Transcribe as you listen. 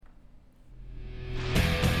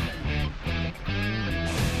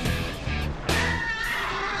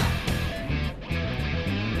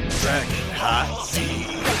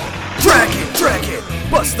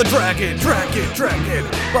the dragon, dragon.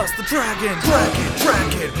 Bust the dragon,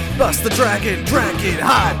 dragon. Bust the dragon,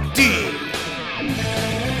 hot D.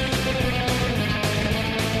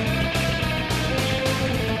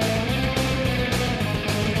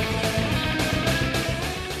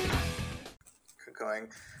 Going.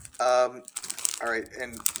 Alright,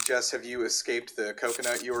 and Jess, have you escaped the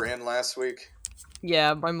coconut you were in last week?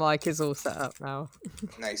 Yeah, my mic is all set up now.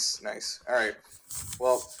 Nice. Alright.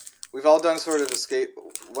 Well, we've all done sort of escape.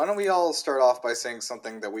 Why don't we all start off by saying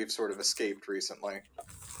something that we've sort of escaped recently?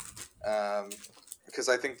 Because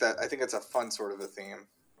I think it's a fun sort of a theme.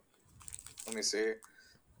 Let me see.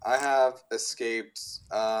 I have escaped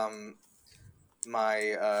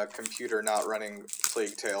my computer not running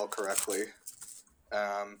Plague Tale correctly.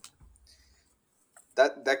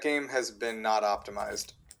 That game has been not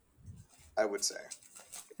optimized, I would say.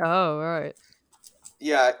 Oh, right.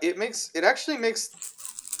 Yeah, it actually makes.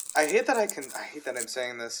 I hate that I'm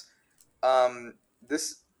saying this.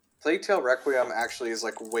 This Plague Tale Requiem actually is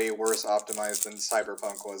like way worse optimized than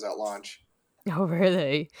Cyberpunk was at launch. Oh,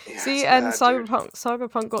 really? Yeah, See, it's and bad,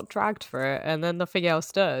 Cyberpunk got dragged for it, and then nothing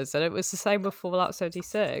else does. And it was the same with Fallout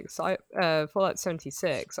 76. Fallout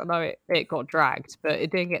 76, I know it got dragged, but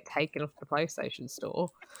it didn't get taken off the PlayStation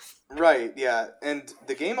Store. Right, yeah. And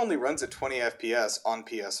the game only runs at 20 FPS on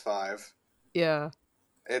PS5. Yeah.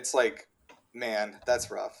 It's like, man,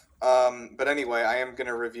 that's rough. But anyway, I am going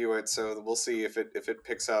to review it, so we'll see if it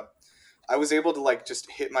picks up. I was able to like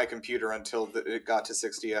just hit my computer until it got to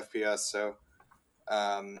 60 FPS, so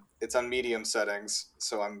it's on medium settings,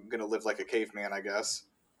 so I'm going to live like a caveman, I guess.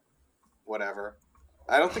 Whatever.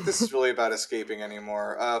 I don't think this is really about escaping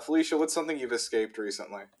anymore. Felicia, what's something you've escaped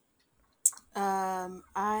recently?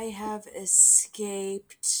 I have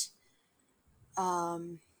escaped,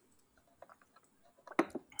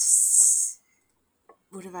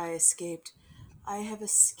 what have I escaped? I have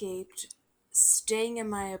escaped staying in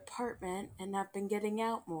my apartment and not been getting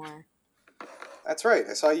out more. That's right,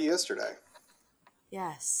 I saw you yesterday.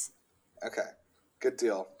 Yes. Okay, good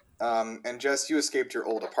deal. And Jess, you escaped your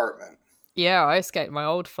old apartment. Yeah, I escaped my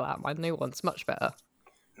old flat. My new one's much better.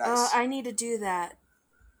 Nice. I need to do that.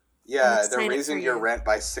 Yeah, they're raising your rent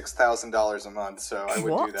by $6,000 a month, so I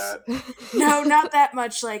would do that. No, not that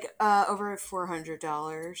much. Like over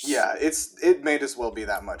 $400. Yeah, it may as well be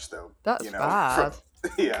that much though. That's bad.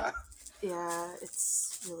 Yeah. Yeah,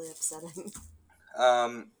 it's really upsetting.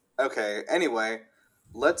 Okay. Anyway,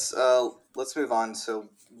 let's move on. So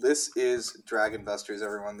this is Dragon Busters,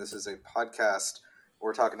 everyone. This is a podcast.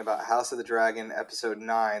 We're talking about House of the Dragon, episode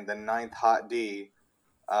 9, the 9th Hot D.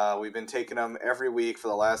 We've been taking them every week for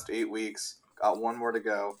the last 8 weeks. Got one more to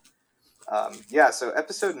go. So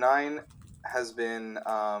episode 9 has been,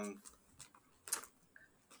 I'm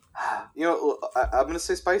going to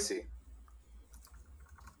say spicy.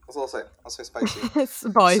 That's all I'll say. I'll say spicy.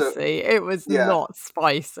 Spicy. So, it was not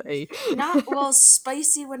spicy. Not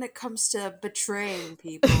spicy when it comes to betraying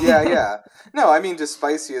people. Yeah. No, I mean just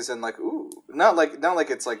spicy as in like, ooh, not like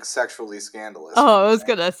it's like sexually scandalous. Oh, I was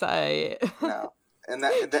gonna say. No. And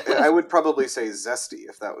that I would probably say zesty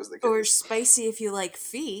if that was the case. Or spicy if you like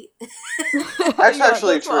feet. That's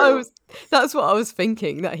actually true. That's what I was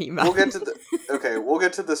thinking that he meant. We'll get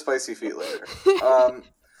to the spicy feet later.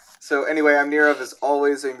 So anyway, I'm Nirav as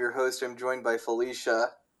always. I'm your host. I'm joined by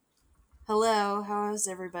Felicia. Hello, how's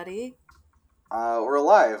everybody? We're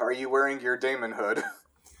alive. Are you wearing your Daemon hood?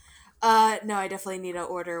 No, I definitely need to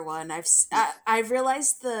order one. I've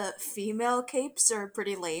realized the female capes are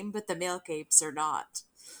pretty lame, but the male capes are not.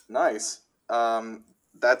 Nice.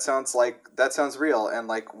 That sounds real. And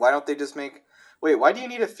like, why don't they just make? Wait, why do you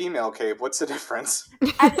need a female cape? What's the difference?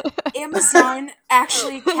 Amazon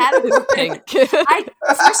actually categorized.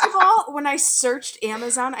 First of all, when I searched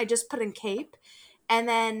Amazon, I just put in cape, and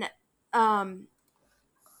then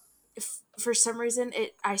for some reason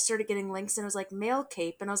I started getting links and it was like male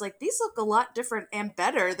cape, and I was like, these look a lot different and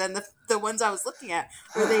better than the ones I was looking at.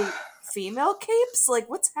 Were they female capes? Like,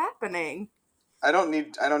 what's happening? I don't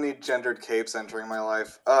need gendered capes entering my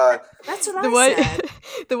life. That's what I said.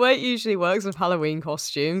 The way it usually works with Halloween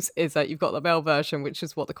costumes is that you've got the male version, which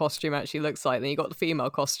is what the costume actually looks like, and then you've got the female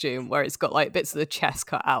costume where it's got like bits of the chest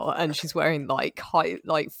cut out and she's wearing like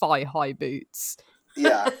thigh-high boots.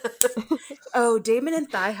 Yeah. Oh, Daemon and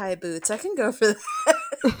thigh-high boots. I can go for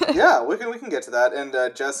that. Yeah, we can get to that. And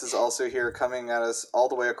Jess is also here, coming at us all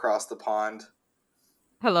the way across the pond.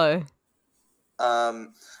 Hello.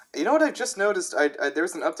 You know what I just noticed? There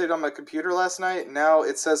was an update on my computer last night. Now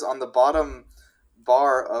it says on the bottom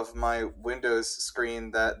bar of my Windows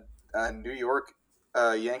screen that New York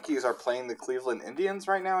Yankees are playing the Cleveland Indians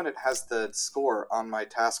right now, and it has the score on my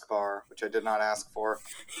taskbar, which I did not ask for.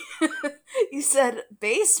 You said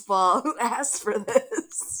baseball. Who asked for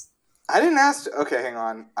this? I didn't ask. Okay, hang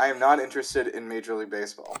on. I am not interested in Major League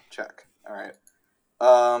Baseball. Check. All right.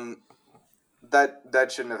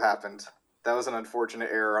 That shouldn't have happened. That was an unfortunate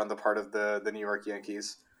error on the part of the New York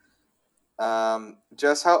Yankees.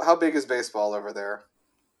 Jess, how big is baseball over there?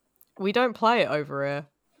 We don't play it over here.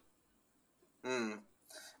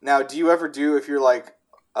 Now, do you ever do, if you're like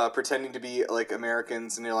pretending to be like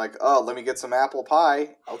Americans and you're like, oh, let me get some apple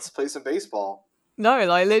pie, let's play some baseball? No,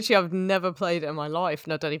 like literally I've never played it in my life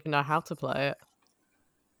and I don't even know how to play it.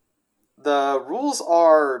 The rules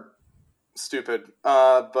are stupid,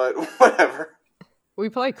 but whatever. We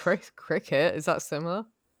play cricket. Is that similar?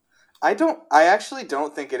 I actually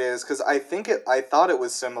don't think it is, because I thought it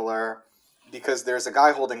was similar because there's a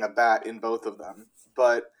guy holding a bat in both of them.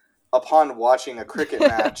 But upon watching a cricket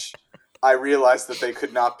match, I realized that they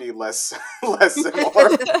could not be less similar.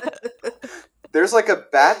 There's like a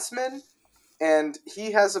batsman, and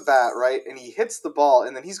he has a bat, right? And he hits the ball,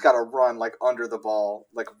 and then he's got to run like under the ball,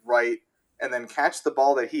 like right, and then catch the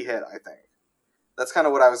ball that he hit, I think. That's kind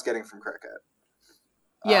of what I was getting from cricket.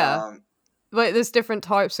 Yeah. Like, there's different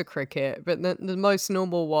types of cricket, but the most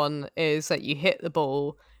normal one is that you hit the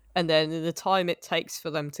ball, and then the time it takes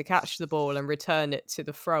for them to catch the ball and return it to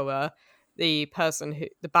the thrower, the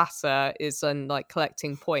batter is then like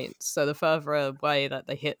collecting points. So the further away that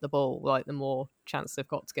they hit the ball, like the more chance they've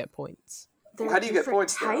got to get points. How do you get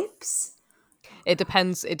points? Types? It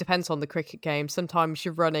depends on the cricket game. Sometimes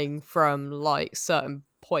you're running from like certain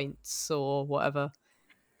points or whatever.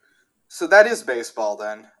 So that is baseball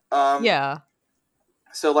then. Yeah.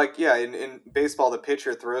 So, like, yeah, in baseball, the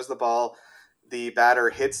pitcher throws the ball, the batter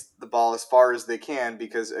hits the ball as far as they can,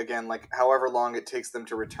 because, again, like, however long it takes them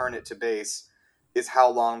to return it to base is how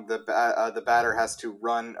long the batter has to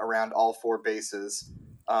run around all four bases.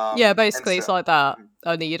 Yeah, basically, it's like that.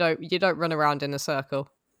 Only you don't run around in a circle.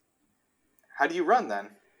 How do you run, then?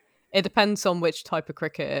 It depends on which type of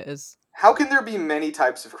cricket it is. How can there be many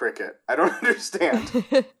types of cricket? I don't understand.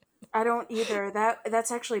 I don't either.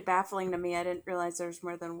 That's actually baffling to me. I didn't realize there's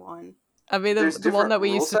more than one. I mean, the one different that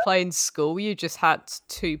we rule used to set? play in school, you just had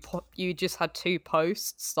two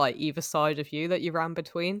posts like either side of you that you ran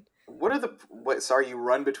between. Sorry, you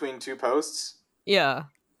run between two posts? Yeah.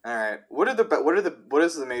 All right. What is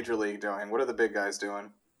the major league doing? What are the big guys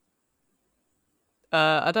doing?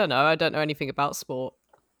 I don't know. I don't know anything about sport.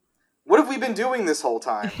 What have we been doing this whole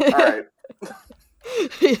time? All right.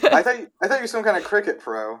 Yeah. I thought you were some kind of cricket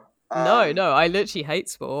pro. No, I literally hate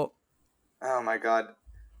sport. Oh my god,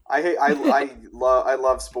 I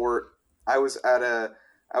love sport.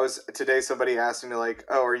 Today. Somebody asked me like,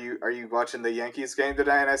 "Oh, are you watching the Yankees game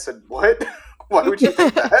today?" And I said, "What? Why would you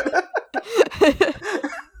think that?"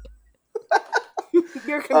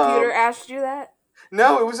 Your computer asked you that?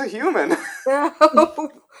 No, it was a human.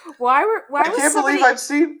 Why was somebody...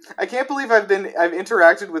 I can't believe I've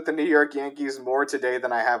interacted with the New York Yankees more today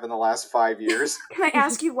than I have in the last 5 years. Can I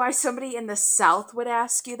ask you why somebody in the South would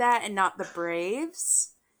ask you that and not the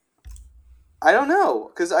Braves? I don't know,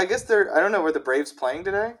 because I guess I don't know, were the Braves playing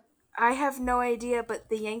today? I have no idea, but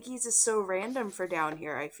the Yankees is so random for down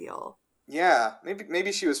here, I feel. Yeah,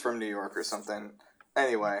 maybe she was from New York or something.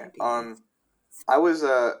 Anyway,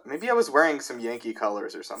 Maybe. I was wearing some Yankee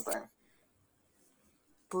colors or something.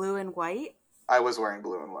 Blue and white? I was wearing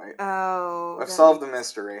blue and white. Oh. I've solved the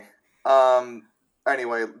mystery.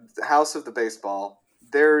 Anyway, House of the Baseball.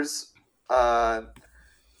 There's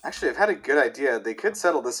actually, I've had a good idea. They could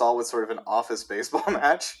settle this all with sort of an office baseball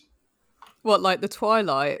match. What, like the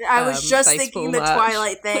Twilight? I was just baseball thinking the match?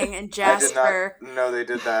 Twilight thing and Jasper. I did not know they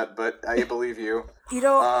did that, but I believe you. You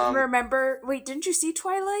don't remember? Wait, didn't you see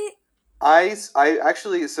Twilight? I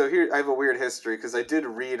actually, so here, I have a weird history, because I did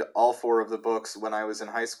read all 4 of the books when I was in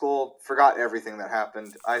high school. Forgot everything that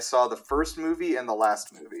happened. I saw the first movie and the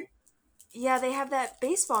last movie. Yeah, they have that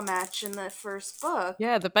baseball match in the first book.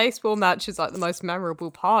 Yeah, the baseball match is like the most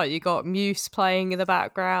memorable part. You got Muse playing in the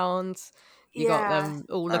background. You got them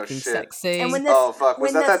all looking sexy. And when fuck,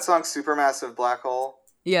 was that song Supermassive Black Hole?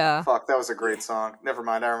 Yeah. Fuck, that was a great song. Never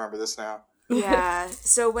mind, I remember this now. Yeah,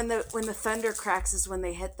 so when the thunder cracks is when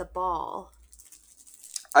they hit the ball.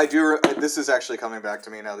 I do. This is actually coming back to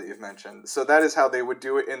me now that you've mentioned. So that is how they would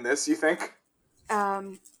do it in this, you think? Yeah.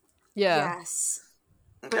 Yes.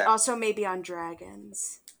 Okay. But also maybe on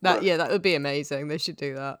dragons. That would be amazing. They should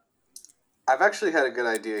do that. I've actually had a good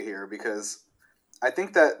idea here, because I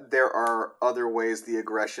think that there are other ways the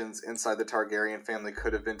aggressions inside the Targaryen family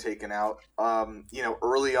could have been taken out.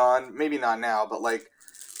 Early on, maybe not now, but like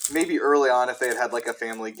maybe early on if they had like a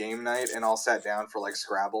family game night and all sat down for like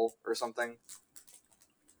Scrabble or something.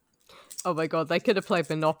 Oh my god, they could have played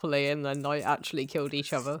Monopoly and then like actually killed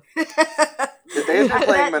each other. If they had been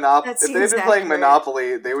playing That if they had seems been playing accurate.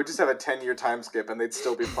 Monopoly, they would just have a 10-year time skip and they'd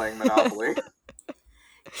still be playing Monopoly.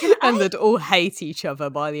 And they'd all hate each other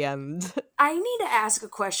by the end. I need to ask a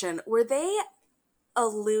question. Were they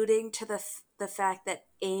alluding to the fact that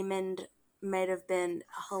Aemond might have been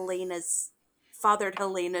fathered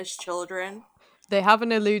Helena's children? They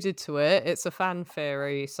haven't alluded to it. It's a fan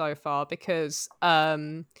theory so far because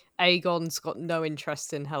Aegon's got no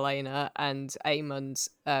interest in Helena and Aemond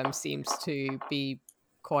seems to be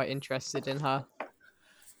quite interested in her.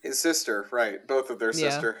 His sister, right? Both of their Yeah.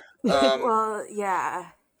 sister. Well,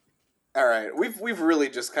 yeah. All right, we've really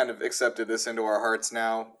just kind of accepted this into our hearts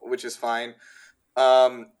now, which is fine.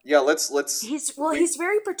 Yeah, let's. He's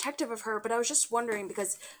very protective of her, but I was just wondering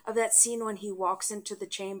because of that scene when he walks into the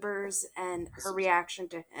chambers and her reaction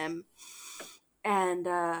to him, and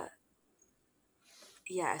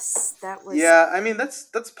yes, that was. Yeah, I mean that's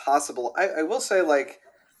possible. I will say like,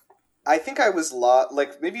 I think I was lost.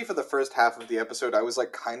 Like maybe for the first half of the episode, I was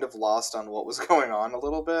like kind of lost on what was going on a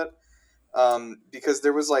little bit, because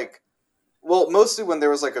there was like, well, mostly when there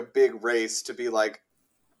was like a big race to be like,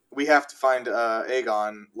 we have to find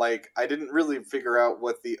Aegon. Like, I didn't really figure out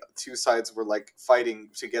what the two sides were like fighting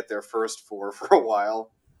to get there first for a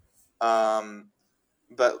while.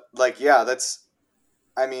 But like, yeah, that's.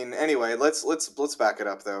 I mean, anyway, let's back it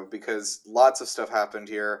up though because lots of stuff happened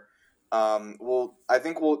here. I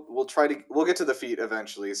think we'll try to get to the feet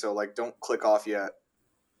eventually. So like, don't click off yet.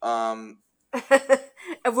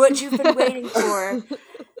 Of what you've been waiting for.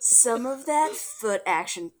 Some of that foot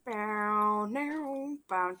action. Bow, now,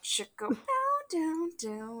 bow, chicka, bow, down,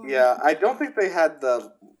 down. Yeah, I don't think they had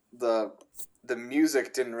the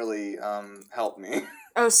music didn't really help me.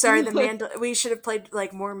 Oh, sorry. We should have played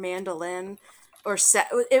like more mandolin, or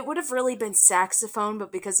it would have really been saxophone,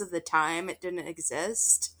 but because of the time, it didn't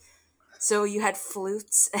exist. So you had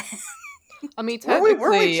flutes. I mean, Were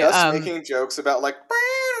technically, we just making jokes about like?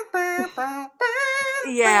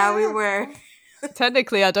 Yeah, we were.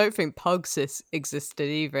 technically, I don't think pugs existed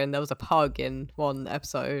either, and there was a pug in one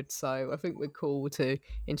episode, so I think we're cool to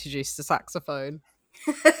introduce the saxophone.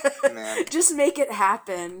 Man. Just make it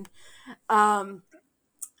happen. There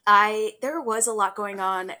was a lot going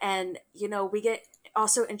on, and we get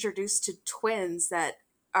also introduced to twins that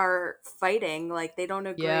are fighting. Like they don't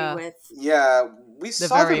agree with. Yeah, we They're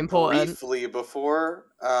saw very them important. briefly before,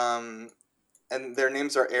 and their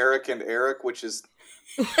names are Eric and Eric, which is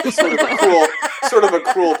sort of a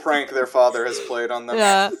cruel prank their father has played on them.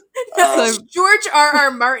 Yeah. No, George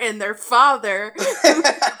R.R. Martin, their father,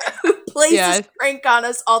 who plays this prank on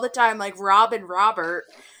us all the time, like Rob and Robert.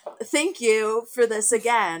 Thank you for this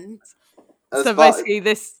again. So basically,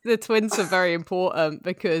 the twins are very important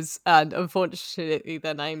because, and unfortunately,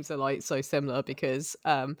 their names are like so similar because,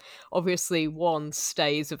 obviously, one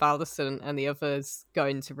stays with Alicent and the other's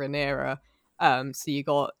going to Rhaenyra. So you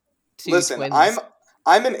got two twins.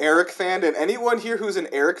 I'm an Eric fan, and anyone here who's an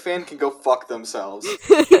Eric fan can go fuck themselves.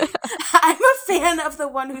 I'm a fan of the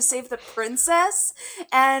one who saved the princess,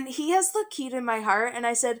 and he has the key to my heart. And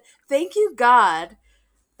I said, "Thank you, God."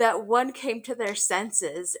 That one came to their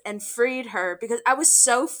senses and freed her because I was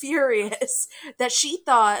so furious that she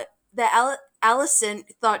thought that Alicent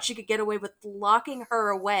thought she could get away with locking her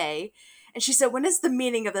away. And she said, "What is the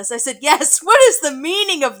meaning of this?" I said, "Yes, what is the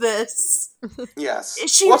meaning of this?" Yes.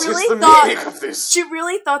 She what really is the thought meaning of this? She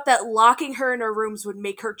really thought that locking her in her rooms would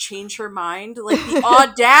make her change her mind. Like the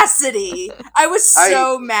audacity. I was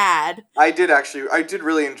so mad. I did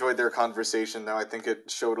really enjoy their conversation though. I think it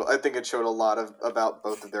showed a lot about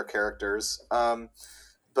both of their characters.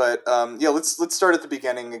 Yeah, let's start at the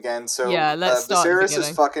beginning again. So yeah, let's start Viserys is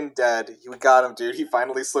fucking dead. We got him, dude. He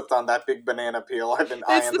finally slipped on that big banana peel. I've been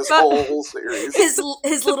eyeing this whole series. His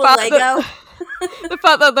little Lego. The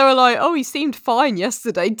fact that they were like, "Oh, he seemed fine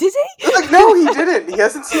yesterday, did he?" Like, no, he didn't. He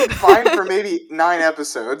hasn't seemed fine for maybe 9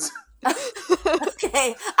 episodes.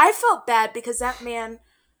 Okay, I felt bad because that man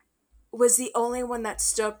was the only one that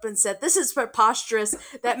stood up and said, "This is preposterous.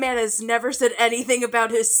 That man has never said anything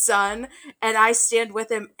about his son, and I stand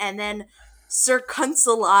with him." And then Sir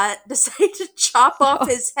Cuncelot decided to chop off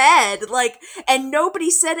his head, and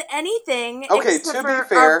nobody said anything except to for be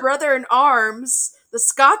fair, our brother in arms, the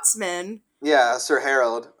Scotsman. Yeah, Sir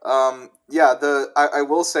Harold. I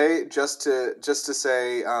will say just to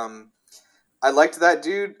say, I liked that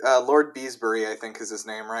dude. Lord Beesbury, I think is his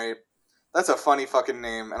name, right? That's a funny fucking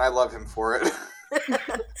name, and I love him for it.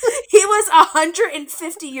 He was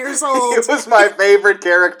 150 years old. He was my favorite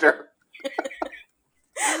character.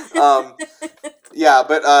 um, yeah,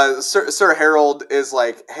 but Sir Harold is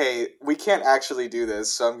like, hey, we can't actually do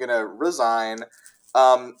this, so I'm gonna resign.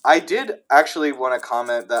 I did actually want to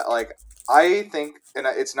comment that, like, I think, and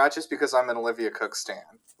it's not just because I'm an Olivia Cook stan,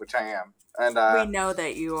 which I am, and We know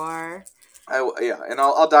that you are. yeah, and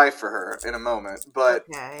I'll die for her in a moment, but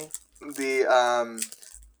Okay. the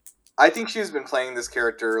I think she's been playing this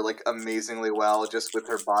character like amazingly well, just with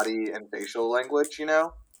her body and facial language, you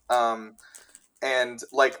know. Um, and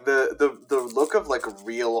like the look of like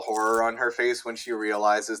real horror on her face when she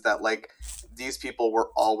realizes that like these people were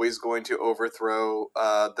always going to overthrow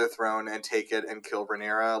the throne and take it and kill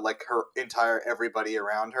Rhaenyra, like her entire everybody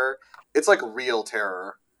around her. It's like real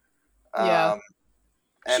terror. Yeah. Um,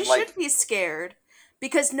 She and should like be scared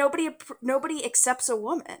because nobody accepts a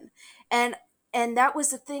woman, and that was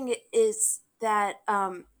the thing is that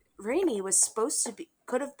Rainey was supposed to be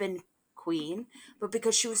could have been queen, but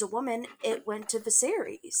because she was a woman, it went to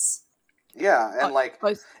Viserys. yeah, I, and like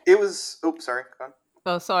I, it was. Oops, sorry. Go on.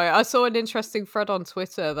 oh, sorry. I saw an interesting thread on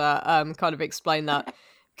Twitter that kind of explained that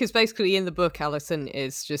because basically in the book, Alison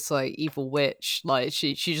is just like evil witch. Like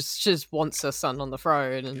she just wants her son on the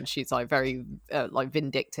throne, and she's like very like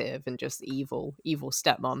vindictive and just evil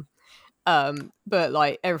stepmom. But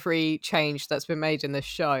like every change that's been made in this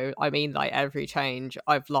show, I mean like every change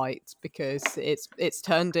I've liked because it's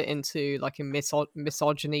turned it into like a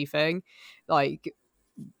misogyny thing. Like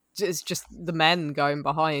it's just the men going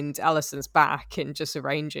behind Alison's back and just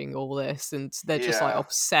arranging all this, and they're just like Yeah.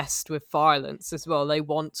 obsessed with violence as well. They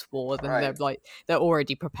want war, and Right. they're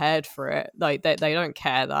already prepared for it. Like they don't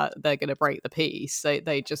care that they're going to break the peace.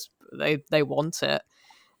 They just they want it.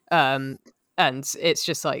 Um, and it's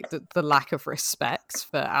just like the lack of respect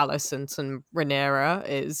for Alicent and Rhaenyra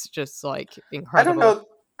is just like I don't incredible. know.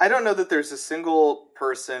 I don't know that there's a single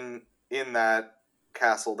person in that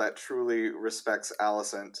castle that truly respects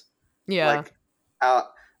Alicent. Yeah, Like, uh,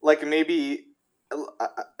 like maybe,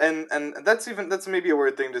 and that's maybe a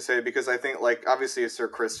weird thing to say because I think like obviously Sir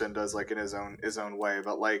Kristen does like in his own way,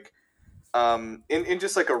 but like in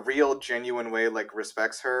just like a real genuine way like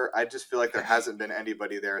respects her. I just feel like there hasn't been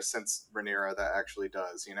anybody there since Rhaenyra that actually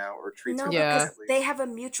does, you know, or treats her No, that way yeah. because at they least. have a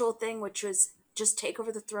mutual thing, which was just take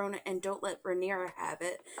over the throne and don't let Rhaenyra have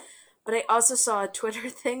it. But I also saw a Twitter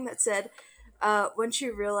thing that said, when she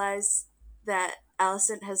realized that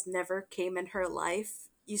Alicent has never came in her life,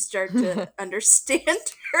 you start to understand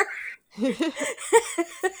her.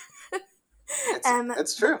 And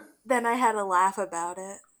It's true. then I had a laugh about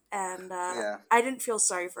it, and Yeah. I didn't feel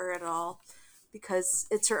sorry for her at all because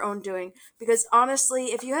it's her own doing. Because honestly,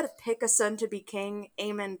 if you had to pick a son to be king,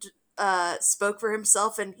 Aemond spoke for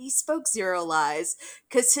himself, and he spoke zero lies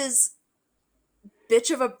because his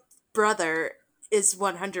bitch of a brother is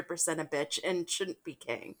 100% a bitch and shouldn't be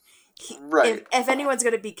king. Right. If anyone's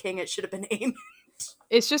gonna be king, it should have been Aemond.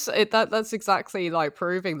 It's just that's exactly like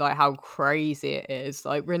proving like how crazy it is.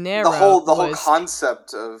 Like Rhaenyra The whole was,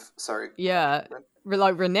 concept of sorry. yeah,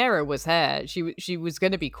 like Rhaenyra was there. She was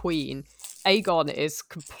going to be queen. Aegon is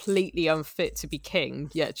completely unfit to be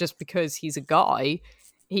king. Yet just because he's a guy,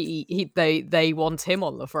 they want him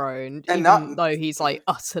on the throne, And not even though he's like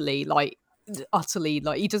utterly like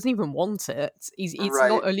he doesn't even want it. He's it's right.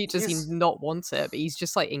 not only does he He's not want it, but he's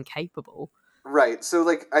just like incapable. right. So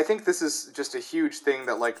like I think this is just a huge thing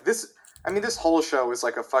that like this I mean this whole show is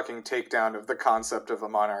like a fucking takedown of the concept of a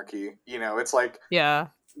monarchy. You know, it's like Yeah,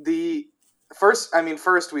 the first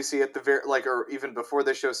we see at the very like or even before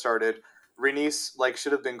the show started, Rhaenys like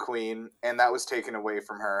should have been queen and that was taken away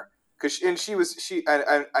from her.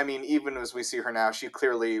 And I mean even as we see her now, she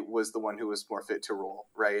clearly was the one who was more fit to rule,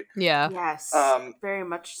 right? yeah, Yes, Um very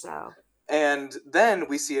much so. And then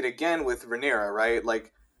we see it again with Rhaenyra, right?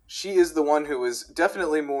 Like she is the one who is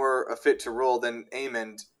definitely more fit to rule than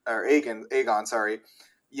Aegon, sorry.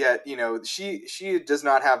 Yet, you know, she does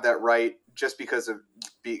not have that right just because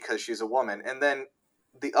she's a woman. And then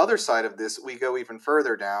the other side of this, we go even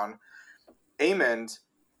further down. Aemond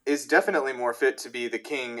is definitely more fit to be the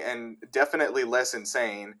king and definitely less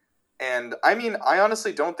insane. And I mean, I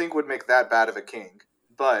honestly don't think would make that bad of a king.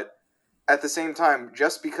 But at the same time,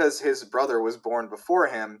 just because his brother was born before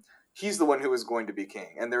him, he's the one who is going to be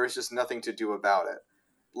king, and there is just nothing to do about it.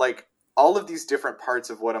 Like, all of these different parts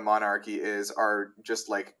of what a monarchy is are just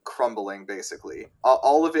like crumbling, basically.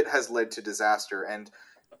 All of it has led to disaster, and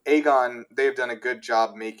Aegon, they've done a good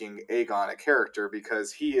job making Aegon a character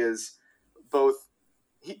because he is both.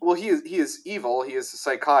 He is evil, he is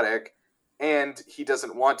psychotic, and he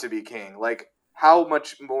doesn't want to be king. Like, how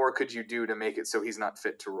much more could you do to make it so he's not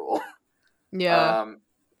fit to rule? yeah. Um,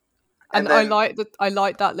 And then, I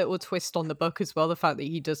like that little twist on the book as well. The fact that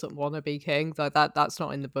he doesn't want to be king, like that's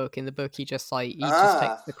not in the book. In the book, he just takes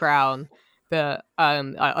the crown. But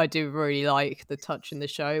I do really like the touch in the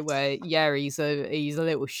show where he's a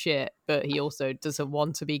little shit, but he also doesn't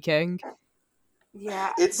want to be king.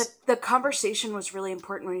 Yeah, it's the conversation was really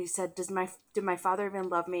important when he said, did my father even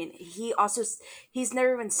love me?" And he's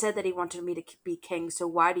never even said that he wanted me to be king. So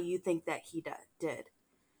why do you think that he did?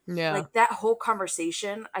 Yeah. Like that whole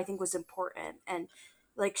conversation, I think was important, and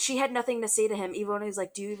like she had nothing to say to him, even when he was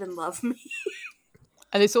like, "Do you even love me?"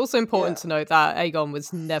 And it's also important yeah, to note that Aegon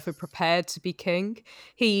was never prepared to be king.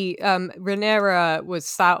 Rhaenyra was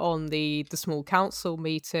sat on the small council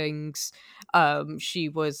meetings. She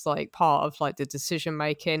was like part of like the decision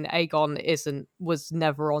making. Aegon was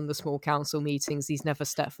never on the small council meetings. He's never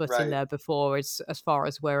stepped foot in right. there before, as far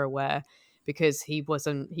as we're aware, because he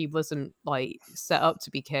wasn't like set up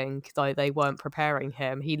to be king. Like they weren't preparing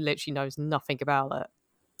him. He literally knows nothing about it.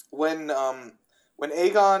 When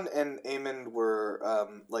Aegon and Aemond were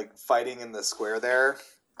like fighting in the square there,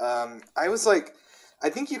 I was like,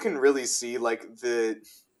 I think you can really see like the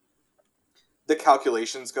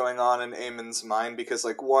calculations going on in Aemon's mind because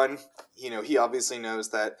like one, he obviously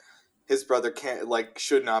knows that his brother can't like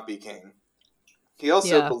should not be king.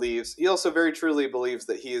 Yeah, He also very truly believes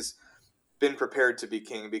that he has been prepared to be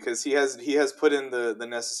king because he has put in the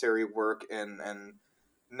necessary work and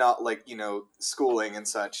not like schooling and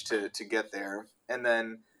such to get there. And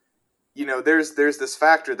then there's this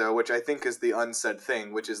factor though, which I think is the unsaid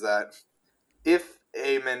thing, which is that if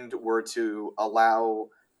Aemond were to allow,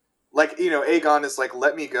 like, Aegon is like,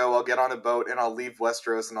 let me go, I'll get on a boat and I'll leave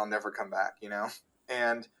Westeros and I'll never come back,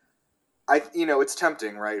 and it's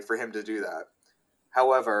tempting, right, for him to do that.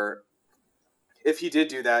 However, if he did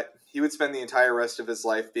do that, he would spend the entire rest of his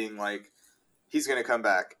life being like, he's gonna come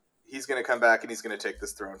back, and he's gonna take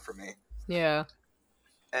this throne from me. yeah.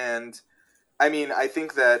 And I mean, I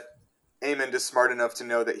think that Aemond is smart enough to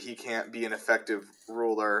know that he can't be an effective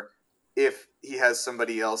ruler if he has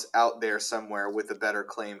somebody else out there somewhere with a better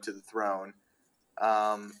claim to the throne.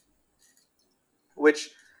 Um,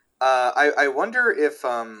 which I wonder if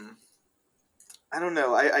I don't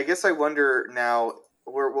know. I guess I wonder now.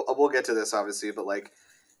 We'll get to this obviously, but like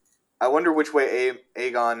I wonder which way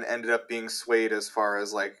Aegon ended up being swayed as far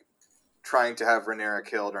as like trying to have Rhaenyra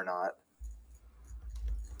killed or not.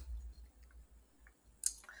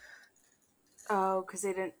 Oh, because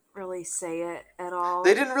they didn't really say it at all.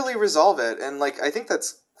 They didn't really resolve it, and like I think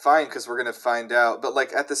that's fine because we're gonna find out. But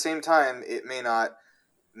like at the same time, it may not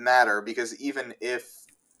matter because even if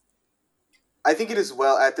I think it is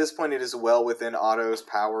well at this point, it is well within Otto's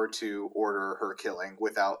power to order her killing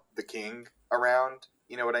without the king around.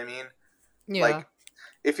 You know what I mean? Yeah. Like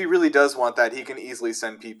if he really does want that, he can easily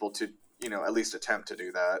send people to at least attempt to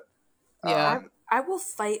do that. Yeah. I will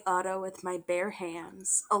fight Otto with my bare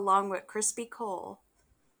hands, along with Crispy Cole.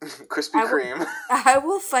 Krispy I will, Kreme. I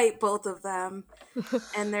will fight both of them,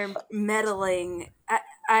 and they're meddling.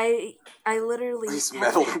 I literally These have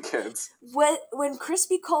meddling kids. when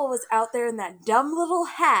Crispy Cole was out there in that dumb little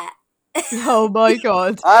hat. Oh my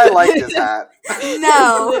god. I like his hat.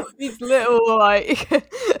 No, His little like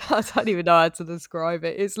I don't even know how to describe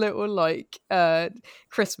it. His little like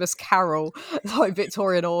Christmas carol, like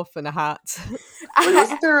Victorian orphan hat. Wait,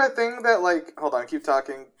 wasn't there a thing that like? Hold on, keep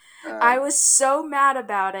talking. I was so mad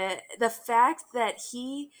about it. The fact that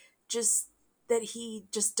he just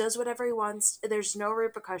does whatever he wants. There's no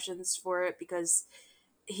repercussions for it because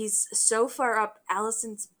he's so far up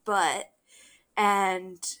Allison's butt,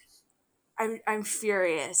 and I'm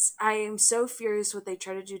furious. I am so furious what they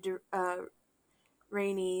try to do to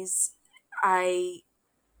Rhaenys.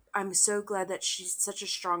 I'm so glad that she's such a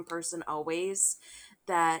strong person always,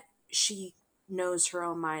 that she knows her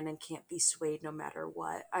own mind and can't be swayed no matter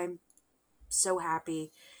what. I'm so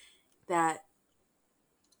happy that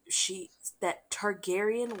she that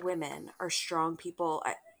Targaryen women are strong people.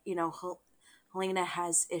 Helena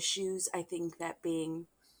has issues. I think that being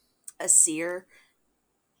a seer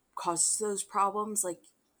causes those problems. Like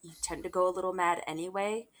you tend to go a little mad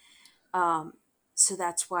anyway. Um, so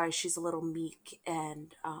that's why she's a little meek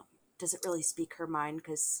and doesn't really speak her mind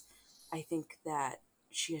because I think that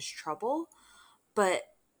she has trouble. But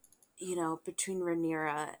between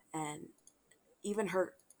Rhaenyra and even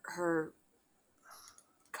her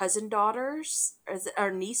cousin daughters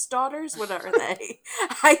or niece daughters, what are they?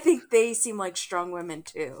 I think they seem like strong women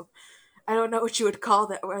too. I don't know what you would call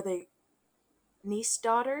that. Are they niece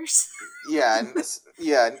daughters? Yeah,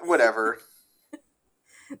 yeah, whatever.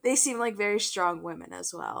 They seem like very strong women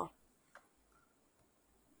as well.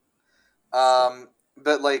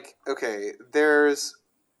 But like, okay, there's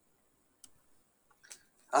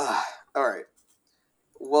All right.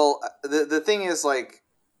 Well, the thing is, like,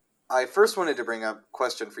 I first wanted to bring up a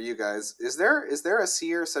question for you guys. Is there a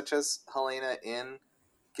seer such as Helena in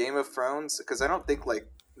Game of Thrones? Because I don't think like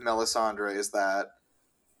Melisandre is that.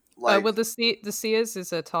 Like, Well, the Seers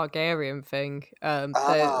is a Targaryen thing. oh,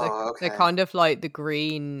 They're okay. kind of like the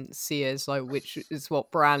green Seers, like which is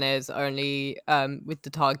what Bran is. Only with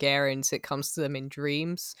the Targaryens, it comes to them in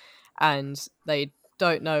dreams, and they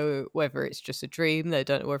don't know whether it's just a dream. They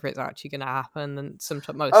don't know whether it's actually going to happen, and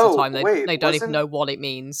sometimes most of the Oh, time wait, they don't even know what it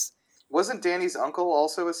means. wasn't Danny's uncle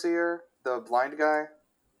also a seer? The blind guy?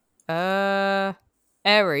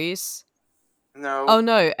 Ares. No. Oh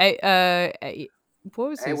no, what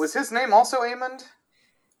was Hey, his? was his name also Aemond?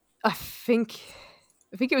 I think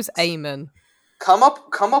it was Aemon. Come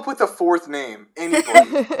up with a fourth name.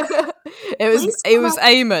 Anybody. it was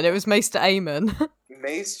Aemon. It was Maester Aemon.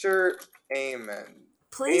 Maester Aemon.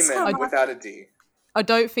 Please Aemon without a D. I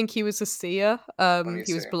don't think he was a seer.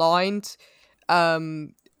 He was blind. But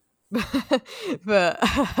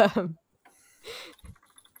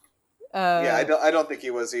yeah, I don't think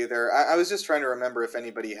he was either. I was just trying to remember if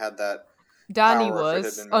anybody had that. Dany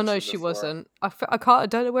was. Oh no, she wasn't. I can't. I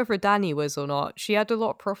don't know whether Dany was or not. She had a lot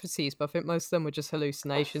of prophecies, but I think most of them were just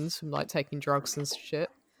hallucinations from like taking drugs and shit.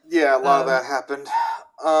 Yeah, a lot of that happened.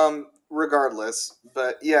 Regardless,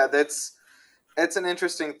 but yeah, it's an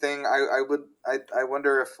interesting thing. I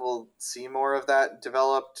wonder if we'll see more of that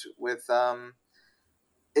developed with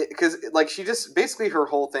because like she just basically her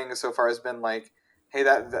whole thing so far has been like, hey,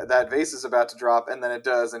 that vase is about to drop, and then it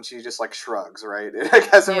does, and she just like shrugs, right? It like,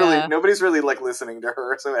 hasn't really, nobody's really like listening to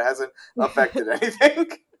her, so it hasn't affected anything.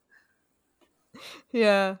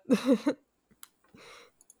 Yeah.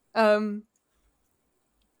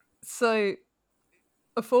 So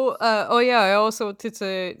I thought, I also wanted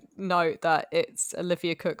to note that it's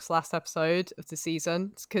Olivia Cook's last episode of the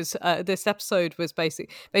season, because this episode was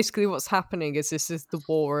basically what's happening is this is the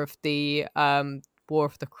War of the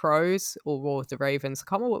Crows or War of the Ravens. I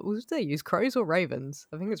can't remember what did they use, crows or ravens?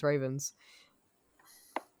 I think it's ravens.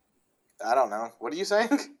 I don't know. What are you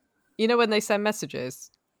saying? You know when they send messages?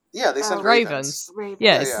 Yeah, they send ravens.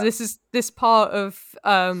 Yes, yeah. This part of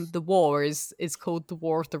the war is called the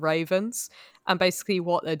War of the Ravens, and basically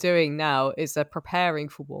what they're doing now is they're preparing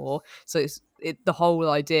for war. So the whole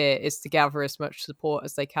idea is to gather as much support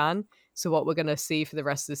as they can. So what we're going to see for the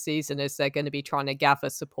rest of the season is they're going to be trying to gather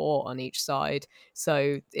support on each side.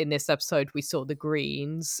 So in this episode, we saw the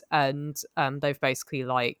Greens, and they've basically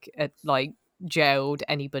jailed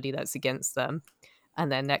anybody that's against them.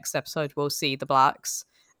 And then next episode, we'll see the Blacks.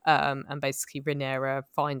 And basically Rhaenyra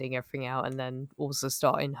finding everything out, and then also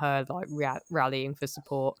starting her like rallying for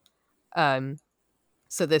support.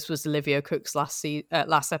 So this was Olivia Cook's last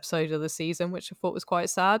episode of the season, which I thought was quite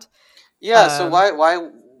sad. Yeah. So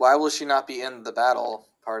why will she not be in the battle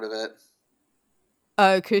part of it?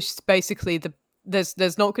 Because basically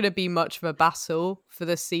there's not going to be much of a battle for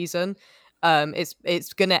this season.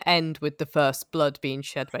 It's going to end with the first blood being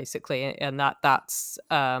shed, basically, and that's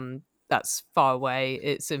far away.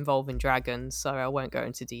 It's involving dragons, so I won't go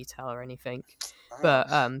into detail or anything. But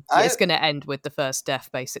it's going to end with the first death,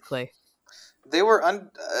 basically. They were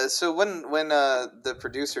so when the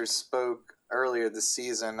producers spoke earlier this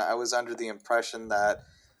season, I was under the impression that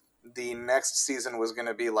the next season was going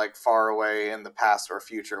to be like far away in the past or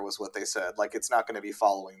future, was what they said. Like it's not going to be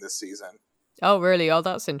following this season. Oh, really? Oh,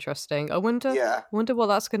 that's interesting. I wonder what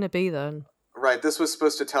that's going to be then. Right, this was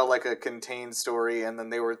supposed to tell like a contained story, and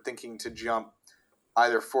then they were thinking to jump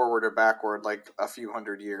either forward or backward like a few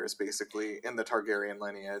hundred years, basically, in the Targaryen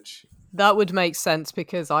lineage. That would make sense,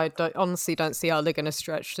 because I honestly don't see how they're going to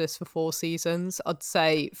stretch this for 4 seasons. I'd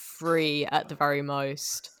say 3 at the very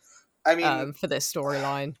most. I mean, for this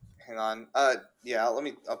storyline. Hang on. Yeah, I'll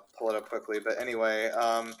pull it up quickly. But anyway,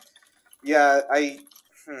 yeah, I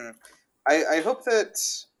hope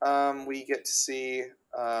that we get to see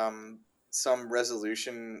some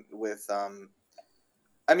resolution with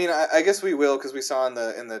I mean, I guess we will, because we saw in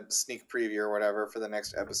the sneak preview or whatever for the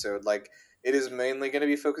next episode, like it is mainly going to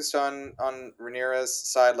be focused on Rhaenyra's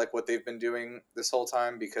side, like what they've been doing this whole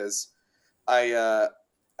time, because I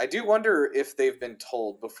do wonder if they've been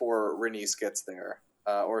told before Rhaenys gets there,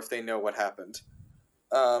 or if they know what happened.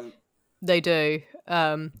 They do.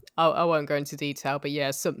 I won't go into detail, but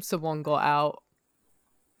yeah, someone got out.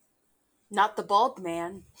 Not the bald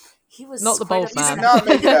man. He was not the bald man. He did not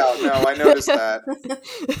make it out. No, I noticed that.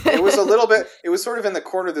 It was a little bit. It was sort of in the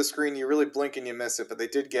corner of the screen. You really blink and you miss it, but they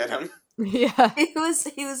did get him. Yeah. He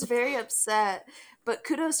was very upset, but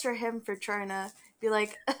kudos for him for trying to Be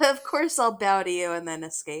like, of course I'll bow to you, and then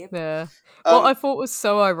escape. Yeah. What I Um, thought was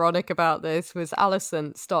so ironic about this was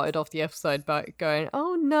Alison started off the episode by going,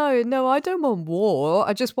 "Oh no, I don't want war.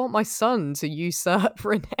 I just want my son to usurp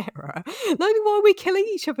Rhaenyra. Like, why are we killing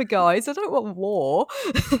each other, guys? I don't want war."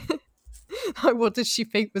 Like, what did she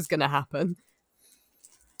think was going to happen?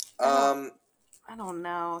 I don't um, I don't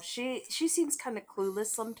know. She seems kind of clueless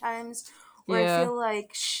sometimes, where I Yeah, feel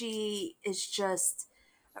like she is just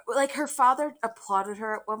like her father applauded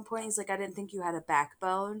her at one point. He's like, "I didn't think you had a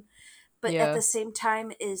backbone," but at yeah, the same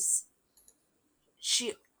time, is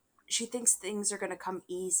she she thinks things are gonna come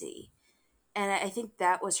easy, and I think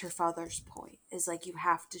that was her father's point. Is like you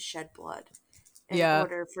have to shed blood in yeah.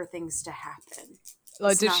 order for things to happen.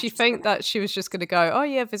 Like, It's did not she just think gonna. that she was just going to go, "Oh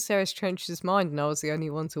yeah, Viserys changed his mind, and I was the only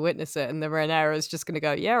one to witness it," and the Rhaenyra's just going to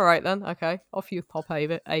go, "Yeah, right then, okay, off you pop,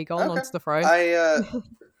 Aegon okay. onto the throne." I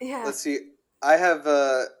Yeah. let's see. I have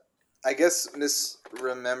I guess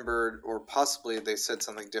misremembered, or possibly they said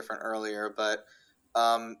something different earlier, but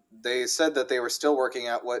they said that they were still working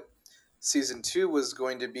out what season 2 was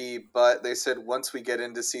going to be, but they said once we get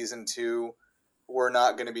into season 2, we're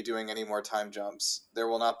not going to be doing any more time jumps. There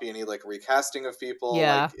will not be any like recasting of people.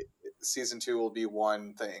 Yeah, Like season 2 will be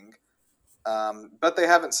one thing. But they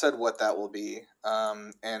haven't said what that will be,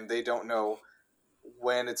 and they don't know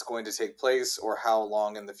when it's going to take place or how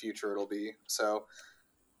long in the future it'll be. So,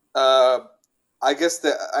 uh, I guess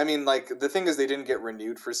that I mean, like the thing is, they didn't get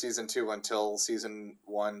renewed for season 2 until season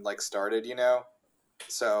 1 like started, you know.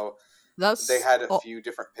 So they that's had a few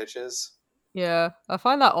different pitches. yeah. I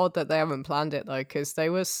find that odd that they haven't planned it though, because they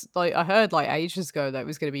was like I heard like ages ago that it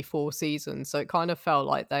was going to be 4 seasons, so it kind of felt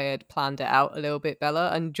like they had planned it out a little bit better.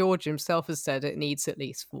 And George himself has said it needs at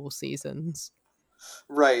least 4 seasons.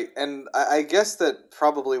 Right, and I guess that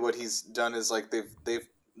probably what he's done is like they've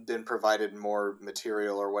been provided more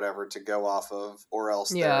material or whatever to go off of, or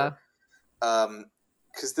else Yeah, they're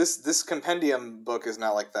because this compendium book is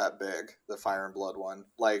not like that big, the Fire and Blood one.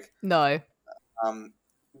 Like no, um,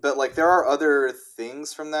 but like there are other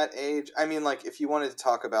things from that age. I mean, like if you wanted to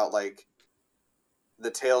talk about like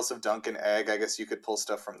the Tales of Dunk and Egg, I guess you could pull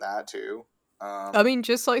stuff from that too. I Um, mean,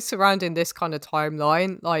 just like surrounding this kind of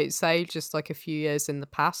timeline, like say just like a few years in the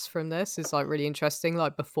past from this is like really interesting.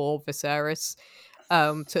 Like before Viserys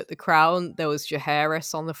took the crown, there was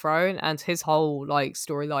Jaehaerys on the throne, and his whole like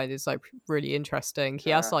storyline is like really interesting. He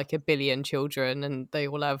has uh, like 1 billion children, and they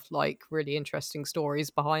all have like really interesting stories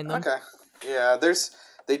behind them. okay, yeah. There's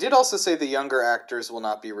they did also say the younger actors will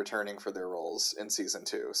not be returning for their roles in season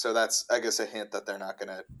 2, so that's I guess a hint that they're not going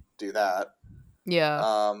to do that. Yeah.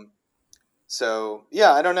 Um, so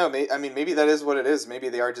yeah, I don't know. I mean, maybe that is what it is. Maybe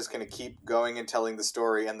they are just going to keep going and telling the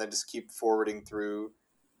story, and then just keep forwarding through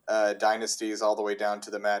dynasties all the way down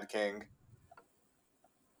to the Mad King.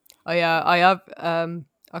 Oh yeah, I have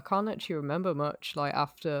I can't actually remember much like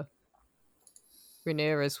after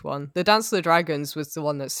Rhaenyra's one. The Dance of the Dragons was the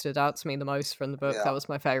one that stood out to me the most from the book. Yeah. That was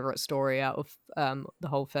my favorite story out of the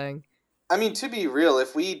whole thing. I mean, to be real,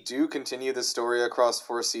 if we do continue the story across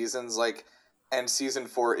 4 seasons, like, and season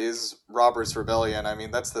 4 is Robert's Rebellion, I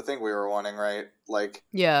mean, that's the thing we were wanting, right? Like,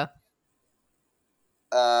 Yeah.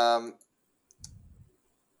 um,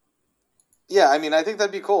 yeah, I mean, I think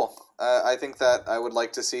that'd be cool. I think that I would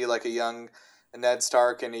like to see like a young Ned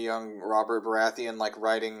Stark and a young Robert Baratheon like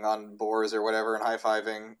riding on boars or whatever and high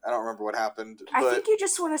fiving. I don't remember what happened, I but think you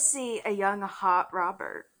just want to see a young, hot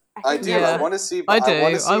Robert. I I think do. that's I Yeah. want to see. I I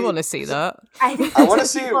want do. to I see. want to see that. I think I that's want to what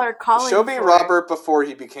see. people are calling Show me for. Robert before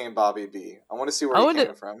he became Bobby B. I want to see where I he want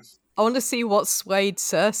came to from. I want to see what swayed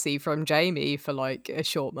Cersei from Jamie for like a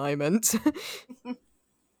short moment.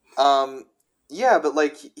 Um, yeah, but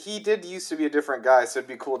like he did used to be a different guy, so it'd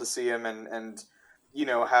be cool to see him and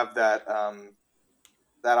have that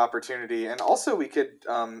that opportunity. And also we could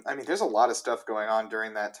I mean, there's a lot of stuff going on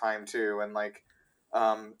during that time too, and like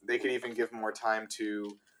they could even give more time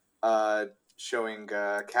to uh showing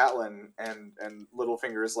Catelyn and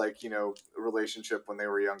Littlefinger's like relationship when they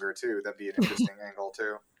were younger too. That'd be an interesting angle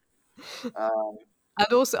too. Um, And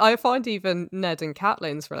also, I find even Ned and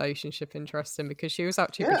Catelyn's relationship interesting because she was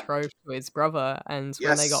actually yeah. betrothed to his brother, and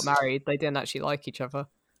when they got Yes. married, they didn't actually like each other.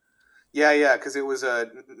 Yeah, because it was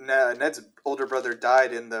Ned's older brother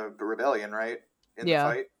died in the rebellion, right? In the Yeah,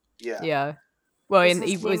 fight. Yeah. yeah. Well, Is and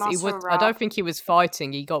his name he also would. I don't Rob? think he was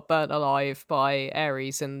fighting. He got burnt alive by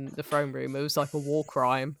Ares in the throne room. It was like a war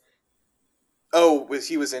crime. Oh,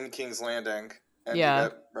 he was in King's Landing and he Yeah,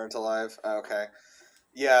 got burnt alive. Oh, okay.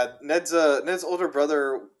 Yeah, Ned's older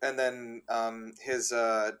brother, and then his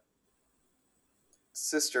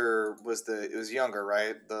sister was younger,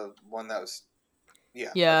 right? The one that was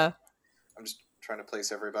yeah. Okay. yeah. I'm just trying to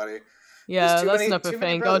place everybody. Yeah, that's another too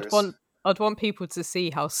many thing. brothers. I'd want people to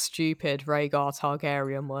see how stupid Rhaegar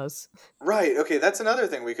Targaryen was. Right. Okay, that's another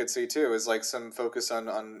thing we could see too. Is like some focus on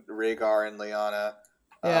Rhaegar and Lyanna,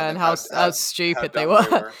 Yeah, and and how how stupid they dumb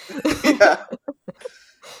they were. were. Yeah.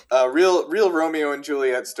 Real Romeo and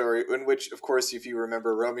Juliet story, in which, of course, if you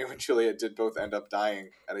remember, Romeo and Juliet did both end up dying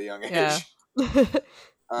at a young Yeah. age.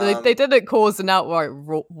 They didn't cause an outright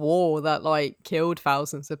war that like killed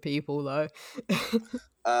thousands of people though.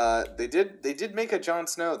 They did make a Jon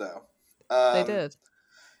Snow though. They did.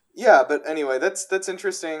 Yeah, but anyway, that's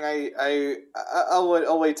interesting.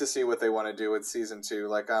 I'll wait to see what they want to do with season 2.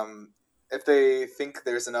 Like, if they think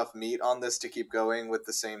there's enough meat on this to keep going with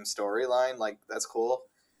the same storyline, like that's cool.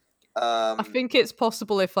 I think it's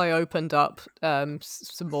possible if I opened up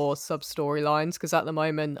some more sub storylines, because at the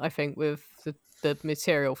moment I think with the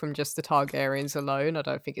material from just the Targaryens alone, I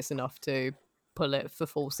don't think it's enough to pull it for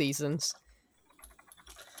full seasons.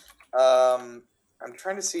 I'm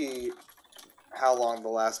trying to see how long the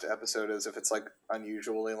last episode is, if it's like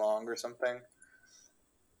unusually long or something.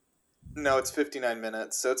 No, it's 59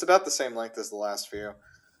 minutes, so it's about the same length as the last few.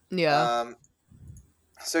 Yeah.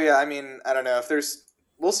 So yeah, I mean, I don't know if there's.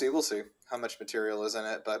 We'll see how much material is in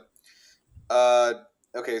it, but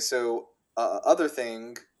okay. So other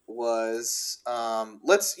thing was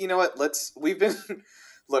we've been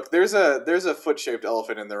look. There's a foot shaped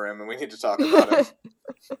elephant in the room, and we need to talk about it.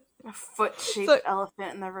 A foot-shaped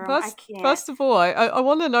elephant in the room. I can't. First of all, I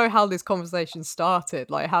want to know how this conversation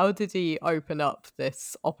started. Like, how did he open up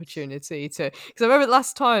this opportunity to? Because I remember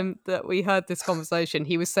last time that we heard this conversation,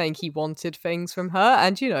 he was saying he wanted things from her,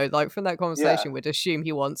 and like from that conversation, we'd assume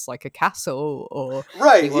he wants like a castle or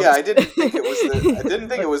right. he Yeah, wants... I didn't think it was. I didn't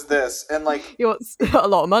think it was this, and like he wants a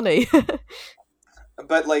lot of money.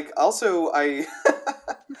 But like, also,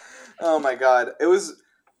 oh my god, it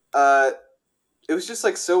was just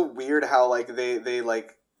like so weird how like they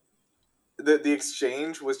like the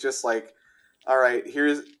exchange was just like, all right,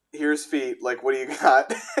 here's feet, like what do you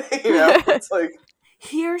got? It's like,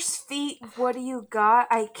 here's feet, what do you got?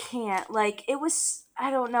 I can't. Like, it was,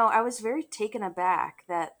 I don't know, I was very taken aback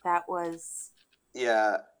that was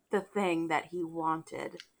the thing that he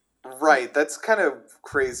wanted. Right, that's kind of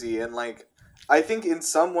crazy. And like, I think in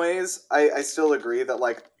some ways I still agree that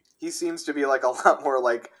like he seems to be like a lot more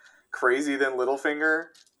like crazy than Littlefinger,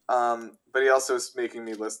 but he also is making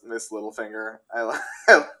me miss Littlefinger.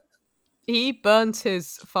 He burnt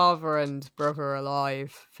his father and brother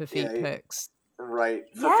alive for feet pics. Right.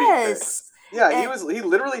 For yes. Feet pics. Yeah, he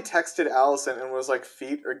literally texted Allison and was like,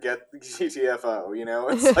 "Feet or get GTFO."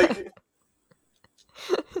 It's like,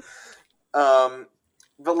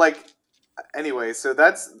 but like, anyway. So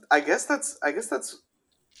I guess that's.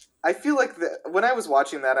 I feel like when I was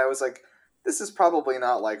watching that, I was like, this is probably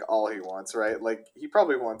not like all he wants, right? Like he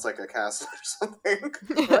probably wants like a castle or something,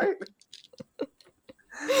 right?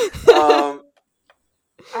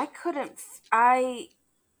 I couldn't.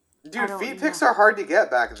 Dude, feet pics are hard to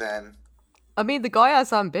get back then. I mean, the guy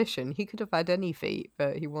has ambition. He could have had any feet,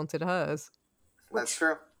 but he wanted hers. That's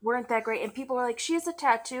true. Weren't that great? And people were like, she has a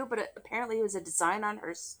tattoo, but apparently it was a design on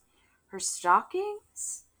her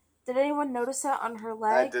stockings. Did anyone notice that on her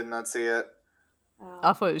leg? I did not see it.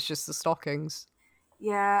 I thought it was just the stockings.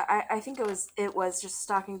 Yeah, I think it was just a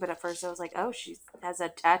stocking, but at first I was like, oh, she has a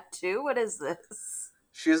tattoo? What is this?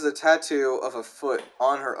 She has a tattoo of a foot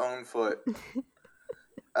on her own foot.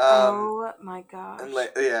 Oh my gosh. And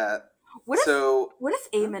yeah. What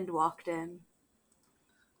if Aemond walked in?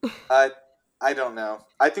 I don't know.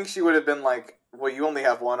 I think she would have been like, well, you only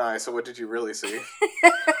have one eye, so what did you really see?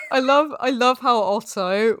 I love how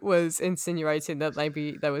Otto was insinuating that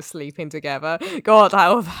maybe they were sleeping together. God,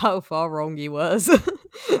 how far wrong he was.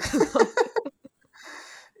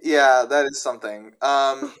 Yeah, that is something.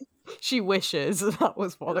 She wishes that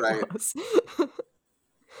was what it was.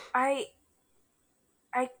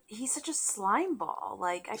 He's such a slime ball.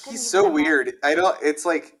 Like, he's so weird. It's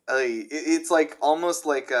like almost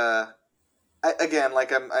like again,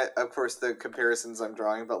 like of course the comparisons I'm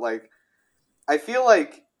drawing, but like I feel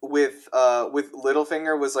like with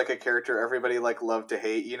Littlefinger was like a character everybody like loved to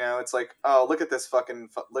hate. It's like, oh, look at this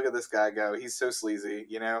guy go. He's so sleazy,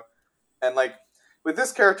 and like with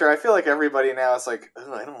this character, I feel like everybody now is like,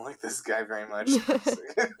 oh, I don't like this guy very much.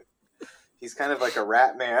 He's kind of like a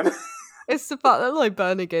rat man. It's the fact that like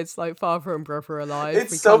burning his like father and brother alive.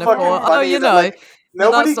 It's so fucking funny.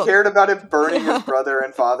 Nobody cared about him burning his brother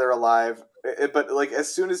and father alive, but like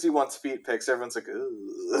as soon as he wants feet pics, everyone's like,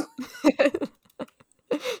 ugh.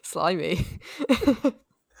 Slimy.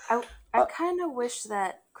 I kind of wish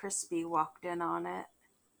that Crispy walked in on it.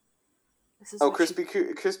 This is Oh, what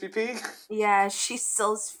she. Crispy P. Yeah, she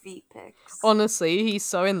sells feet pics. Honestly, he's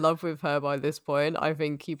so in love with her by this point. I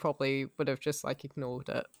think he probably would have just like ignored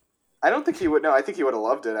it. I don't think he would. No, I think he would have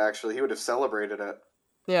loved it. Actually, he would have celebrated it.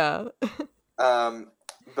 Yeah.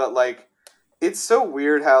 But like, it's so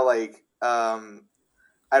weird how like, I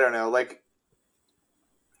don't know, like,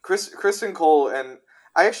 Kristen Cole and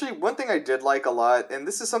I actually one thing I did like a lot, and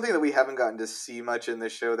this is something that we haven't gotten to see much in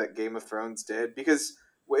this show that Game of Thrones did, because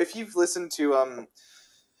if you've listened to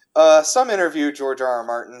some interview George R. R.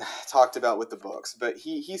 Martin talked about with the books, but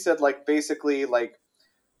he said like basically like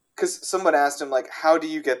because someone asked him like how did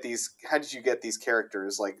you get these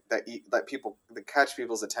characters like that catch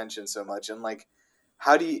people's attention so much, and like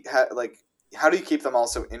how do you how do you keep them all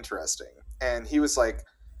so interesting, and he was like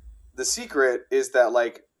the secret is that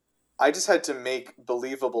like I just had to make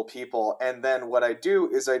believable people, and then what I do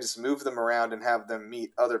is I just move them around and have them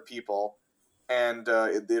meet other people, and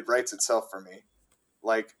it writes itself for me,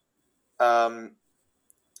 like and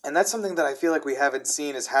that's something that I feel like we haven't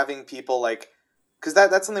seen is having people like because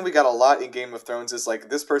that's something we got a lot in Game of Thrones is like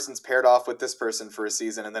this person's paired off with this person for a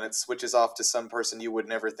season and then it switches off to some person you would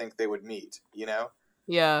never think they would meet, you know?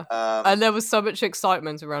 Yeah. And there was so much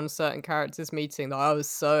excitement around certain characters meeting that I was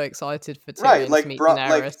so excited for Tyrion right, like to meet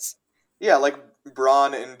Daenerys. Yeah, like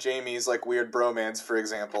Bronn and Jaime's like weird bromance, for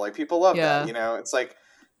example. Like people love that, you know? It's like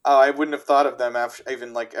oh, I wouldn't have thought of them after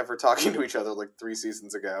even like ever talking to each other like 3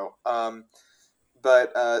 seasons ago.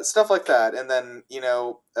 But stuff like that, and then you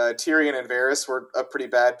know Tyrion and Varys were a pretty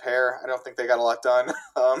bad pair. I don't think they got a lot done.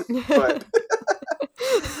 But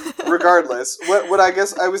regardless, what I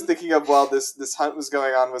guess I was thinking of while this hunt was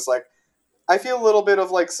going on was like I feel a little bit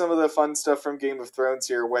of like some of the fun stuff from Game of Thrones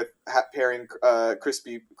here with pairing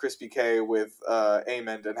Crispy K with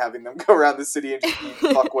Aemond and having them go around the city and just eat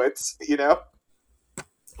fuckwits, you know.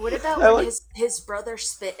 What about when his brother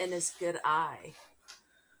spit in his good eye?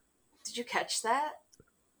 Did you catch that?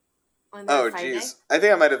 Oh, jeez. I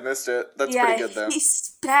think I might have missed it. That's pretty good, though. He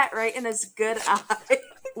spat right in his good eye.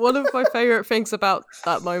 One of my favourite things about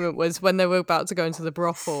that moment was when they were about to go into the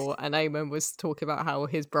brothel and Aemon was talking about how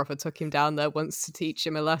his brother took him down there once to teach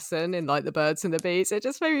him a lesson in, like, the birds and the bees. It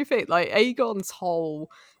just made me think, like, Aegon's whole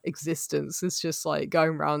existence is just, like,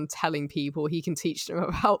 going around telling people he can teach them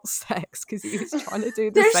about sex because he was trying to do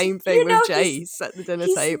the same thing with Jace at the dinner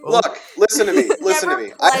table. Look, listen to me. Listen to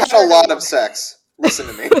me. I had a lot of sex. Listen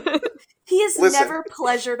to me. He has never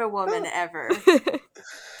pleasured a woman ever.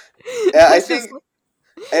 Yeah, I think...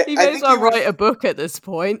 He may as well write a book at this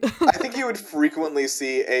point. I think you would frequently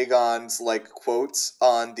see Aegon's like quotes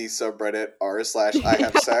on the subreddit r/I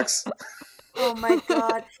have sex. Oh my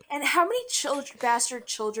god! And how many bastard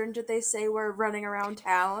children did they say were running around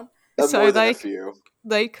town? More than a few.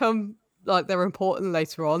 They come like they're important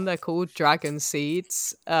later on. They're called dragon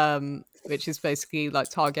seeds, which is basically like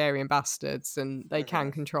Targaryen bastards, and they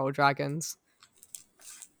can control dragons.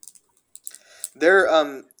 They're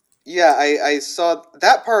yeah, I saw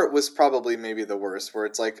that part was probably maybe the worst, where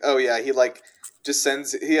it's like, oh yeah, he like just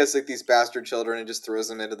he has like these bastard children and just throws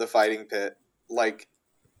them into the fighting pit. Like,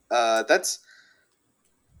 that's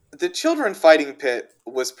the children fighting pit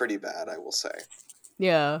was pretty bad, I will say.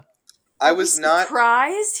 Yeah, I was not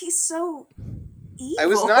surprised. He's so evil. I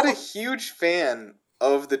was not a huge fan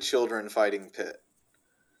of the children fighting pit.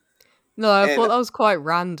 No, I thought that was quite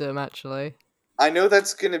random, actually. I know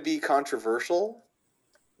that's going to be controversial,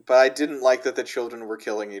 but I didn't like that the children were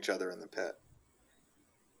killing each other in the pit.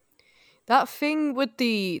 That thing with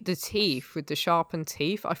the teeth, with the sharpened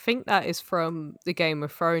teeth, I think that is from the Game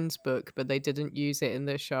of Thrones book, but they didn't use it in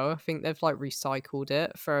the show. I think they've like recycled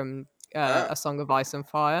it from A Song of Ice and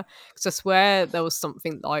Fire. Because I swear there was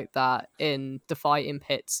something like that in the fighting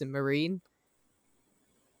pits in Meereen.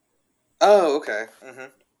 Oh, okay.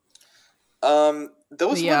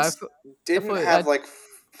 Those ones didn't have like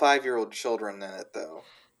 5-year-old children in it, though.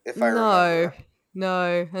 If I remember.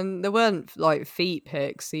 No, and there weren't like feet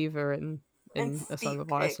pics either in A Song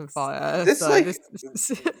of Ice and Fire.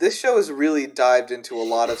 This show has really dived into a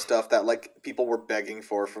lot of stuff that like people were begging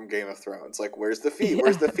for from Game of Thrones. Like, where's the feet? Yeah.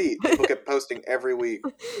 Where's the feet? People kept posting every week.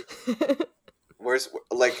 Where's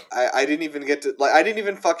like I didn't even get to I didn't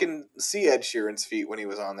even fucking see Ed Sheeran's feet when he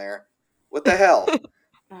was on there. What the hell?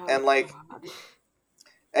 And like,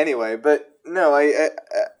 anyway, but no, I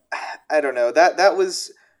don't know. That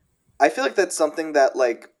was. I feel like that's something that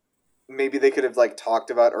like maybe they could have like talked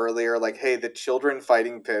about earlier. Like, hey, the children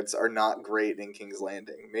fighting pits are not great in King's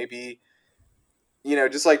Landing. Maybe, you know,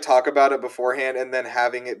 just like talk about it beforehand, and then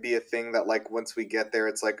having it be a thing that like once we get there,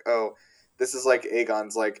 it's like, oh, this is like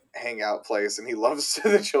Aegon's like hangout place, and he loves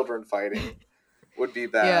the children fighting. Would be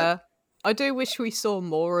bad. Yeah. I do wish we saw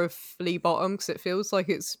more of Flea Bottom because it feels like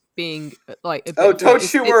it's being like a Oh, bit.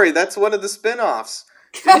 don't you worry. That's one of the spin-offs.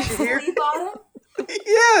 Didn't you hear? Flea Bottom?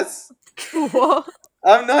 Yes. What?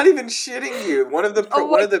 I'm not even shitting you. One of the Oh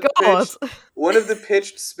my god! one of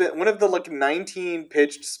the like 19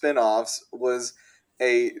 pitched spin-offs was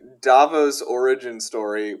a Davos origin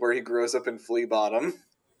story where he grows up in Flea Bottom.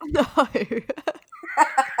 No.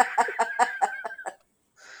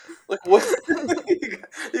 Like what?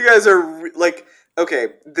 You guys are like okay.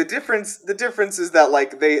 The difference is that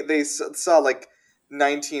like they saw like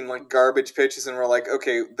 19 like garbage pitches and were like,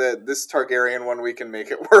 okay, this Targaryen one we can make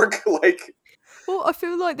it work. Like Well, I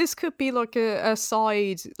feel like this could be like a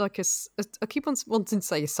side, like I keep on wanting to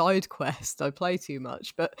say a side quest. I play too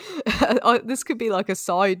much, but this could be like a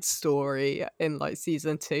side story in like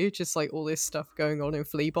season 2, just like all this stuff going on in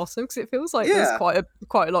Flea Bottom, because it feels like there's yeah,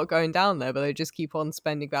 quite a lot going down there, but they just keep on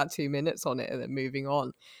spending about 2 minutes on it and then moving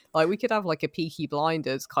on. Like we could have like a Peaky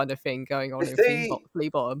Blinders kind of thing going on if in they Flea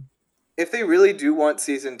Bottom. if they really do want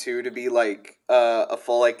season 2 to be like a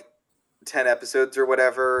full like 10 episodes or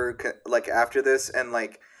whatever like after this and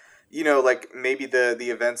like like maybe the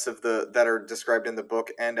events of the that are described in the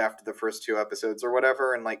book end after the first 2 episodes or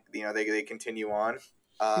whatever and like they continue on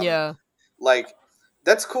Yeah. like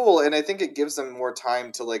that's cool and I think it gives them more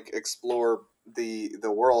time to like explore the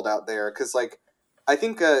world out there because like I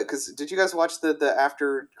think because did you guys watch the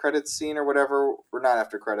after credits scene or whatever or not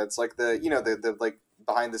after credits like the like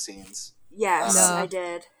behind the scenes Yes, No. I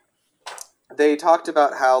did. they talked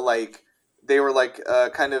about how like they were like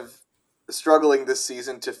kind of struggling this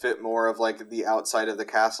season to fit more of like the outside of the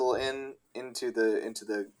castle into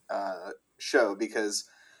the show because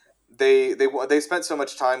they spent so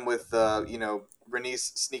much time with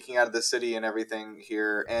Rhaenys sneaking out of the city and everything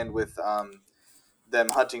here and with them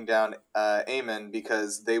hunting down Aemon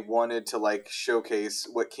because they wanted to like showcase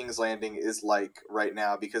what King's Landing is like right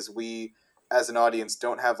now because we as an audience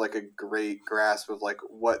don't have like a great grasp of like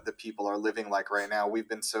what the people are living like right now. We've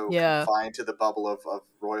been so Yeah. confined to the bubble of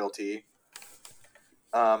royalty.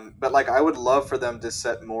 But like I would love for them to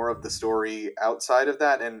set more of the story outside of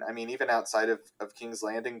that and I mean even outside of King's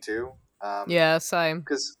Landing too. Yeah, same.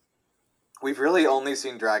 Because we've really only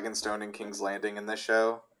seen Dragonstone and King's Landing in this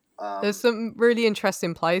show. There's some really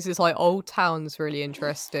interesting places. Like Old Town's really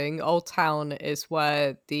interesting. Old Town is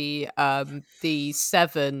where the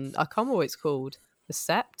seven, I can't remember what it's called. The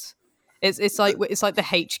Sept. It's like the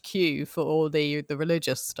HQ for all the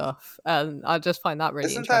religious stuff, and I just find that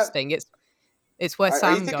really Isn't that interesting. It's where Are you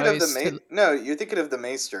Sam thinking of the goes to. No, you're thinking of the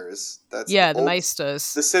Maesters. That's Yeah, the old.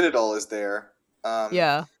 Maesters. The Citadel is there.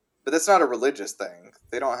 Yeah. But that's not a religious thing.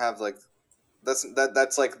 They don't have like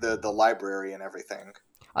that's like the library and everything.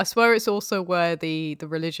 I swear it's also where the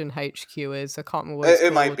religion HQ is. I can't remember what it's It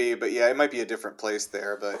called. might be, but yeah, it might be a different place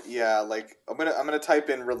there. But yeah, like I'm gonna type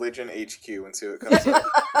in religion HQ and see what comes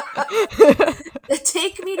up.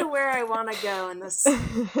 Take me to where I want to go in this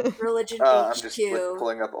religion I'm HQ. just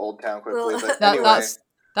pulling up Old Town quickly. Well, But anyway,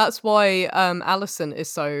 That's why Allison is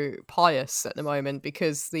so pious at the moment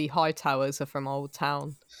because the high towers are from Old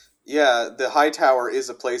Town. yeah, the High Tower is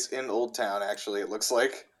a place in Old Town. Actually, it looks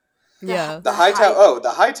like. Yeah. The High Tower. Oh, the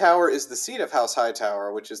High Tower is the seat of House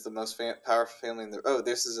Hightower, which is the most powerful family in the. Oh,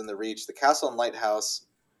 this is in the Reach. The Castle and Lighthouse.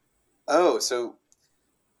 Oh, so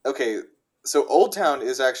okay, so Old Town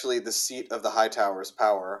is actually the seat of the High Tower's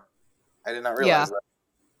power. I did not realize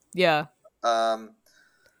Yeah. that.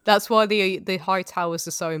 That's why the high towers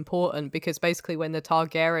are so important because basically when the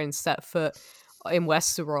Targaryens set foot in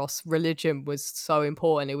Westeros, religion was so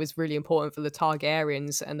important. It was really important for the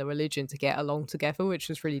Targaryens and the religion to get along together, which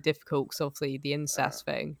was really difficult because obviously the incest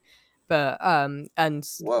thing. But and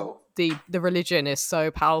Whoa. the religion is so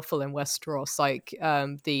powerful in Westeros. Like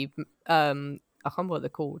I can't remember what they're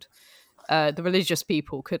called. The religious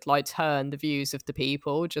people could like turn the views of the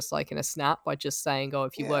people just like in a snap by just saying, "Oh,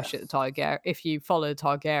 if you Yeah. worship the if you follow the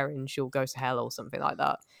Targaryens, you'll go to hell" or something like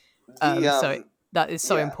that. The That is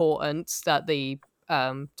so yeah. important that the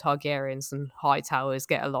Targaryens and High Towers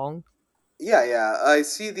get along. Yeah. I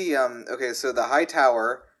see the Okay, so the High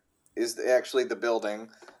Tower is actually the building.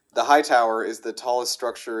 The High Tower is the tallest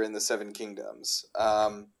structure in the Seven Kingdoms,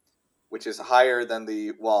 which is higher than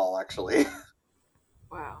the Wall actually.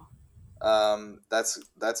 Wow.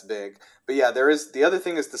 That's big. But yeah, there is the other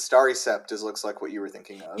thing is the Starry Sept looks like what you were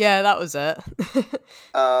thinking of. Yeah, that was it.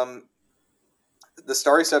 The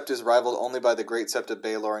Starry Sept is rivaled only by the Great Sept of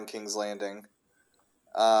Baelor and King's Landing.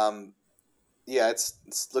 Yeah, it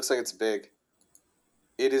looks like it's big.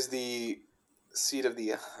 It is the seat of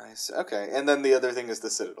the okay, and then the other thing is the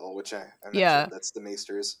Citadel, which I mentioned. Yeah. That's the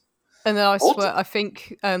Maesters. And then Ulti- I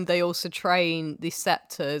think they also train the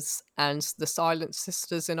Scepters and the Silent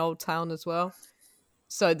Sisters in Old Town as well.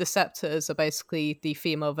 So the Scepters are basically the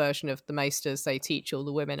female version of the Maesters. They teach all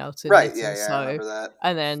the women how to Right, knit yeah, and yeah, I sew. remember that.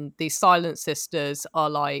 And then the Silent Sisters are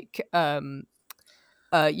like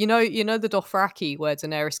you know the Dothraki where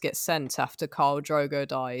Daenerys gets sent after Khal Drogo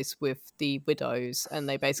dies with the widows, and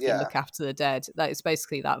they basically Yeah. look after the dead. That is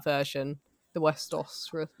basically that version, the Westeros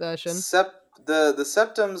version. The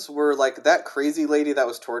Septums were like that crazy lady that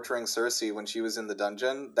was torturing Cersei when she was in the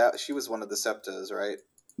dungeon. That she was one of the Septas, right?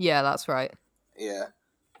 Yeah, that's right. Yeah.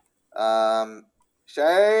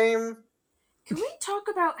 Shame. Can we talk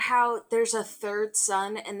about how there's a third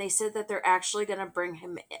son and they said that they're actually going to bring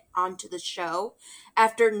him onto the show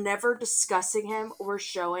after never discussing him or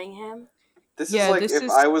showing him? This is Yeah, like this if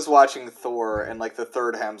is- I was watching Thor and like the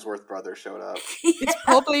third Hemsworth brother showed up. It's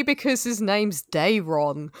probably because his name's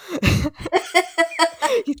Daeron.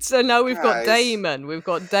 So now we've got Guys. Daemon, we've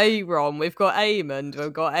got Daeron, we've got Aemond,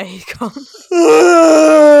 we've got Aegon.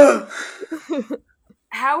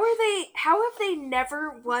 How have they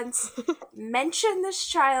never once mentioned this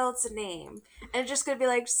child's name? And just going to be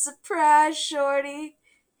like, surprise, shorty.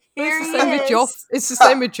 Here It's he the same with is. It's the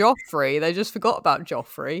same with Joffrey. They just forgot about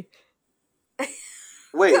Joffrey.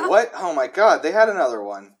 Wait, what? Oh my god, they had another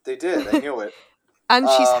one. They did. I knew it. And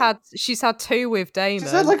Um, she's had two with Daemon,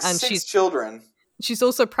 She's had like and 6 children. she's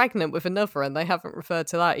also pregnant with another, and they haven't referred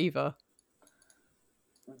to that either.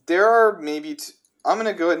 There are maybe I'm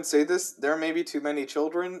gonna go ahead and say this. There may be too many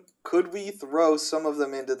children. Could we throw some of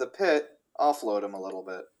them into the pit? Offload them a little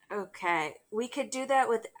bit. Okay, we could do that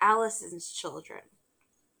with Allison's children.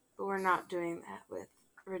 But we're not doing that with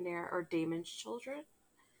Rhaenyra or Daemon's children.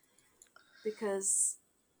 Because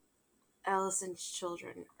Allison's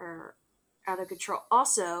children are out of control.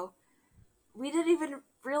 Also, we didn't even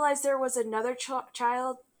realize there was another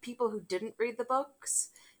child, people who didn't read the books.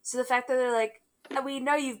 So the fact that they're like, we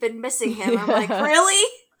know you've been missing him. I'm like, really?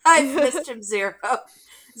 I've missed him 0.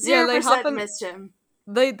 0% haven't- missed him.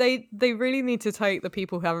 They really need to take the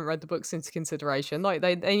people who haven't read the books into consideration. Like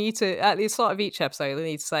they need to, at the start of each episode, they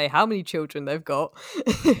need to say how many children they've got,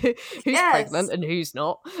 who's Yes. pregnant and who's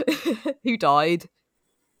not, who died.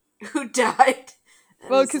 Who died? That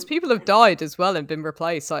Well, is because people have important. died as well and been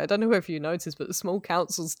replaced. Like, I don't know if you noticed, but the small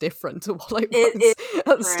council's different to what it It was is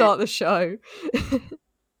at the start of the show.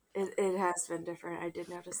 It has been different. I did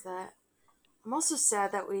notice that. I'm also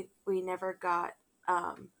sad that we never got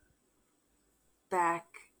back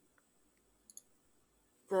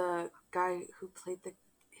the guy who played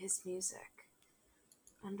his music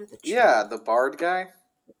under the tree. Yeah, the Bard guy.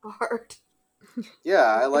 Bard. Yeah,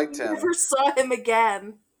 I liked him. Never saw him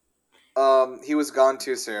again. He was gone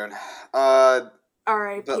too soon.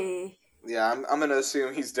 R.I.P. Yeah, I'm gonna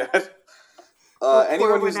assume he's dead. We'll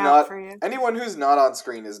Anyone pour who's one out not for you. anyone who's not on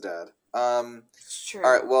screen is dead. It's true.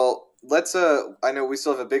 All right. Well, let's. I know we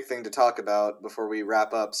still have a big thing to talk about before we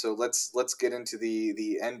wrap up. So let's get into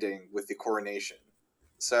the ending with the coronation.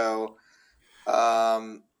 So, I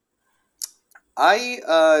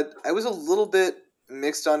was a little bit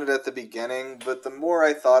mixed on it at the beginning, but the more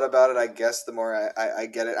I thought about it, I guess the more I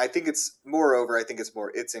get it. I think it's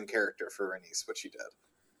it's in character for Rhaenys what she did.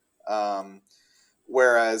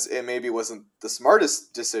 Whereas it maybe wasn't the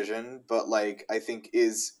smartest decision, but like I think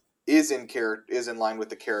is in line with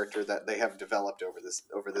the character that they have developed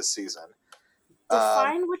over this season.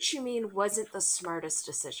 Define what you mean wasn't the smartest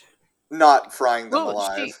decision. Not frying them Well,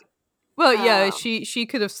 alive. yeah, Oh. she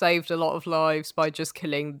could have saved a lot of lives by just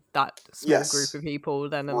killing that small Yes. group of people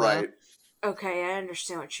then and Right. there. Okay, I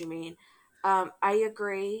understand what you mean. I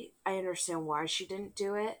agree. I understand why she didn't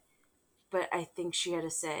do it, but I think she had to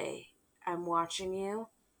say, I'm watching you,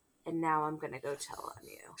 and now I'm going to go tell on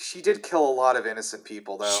you. She did kill a lot of innocent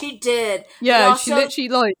people, though. She did. Yeah, but she also- literally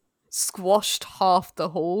like squashed half the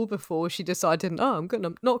hall before she decided, I'm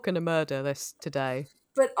not gonna murder this today.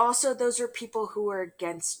 But also, those are people who were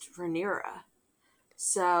against Rhaenyra.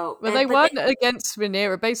 So, Well, they weren't against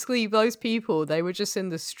Rhaenyra. Basically, those people, they were just in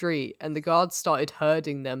the street, and the guards started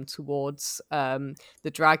herding them towards the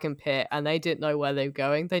dragon pit, and they didn't know where they were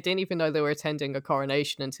going. They didn't even know they were attending a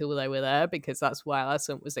coronation until they were there, because that's why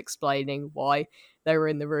Alicent was explaining why they were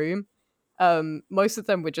in the room. Most of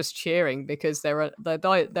them were just cheering because they're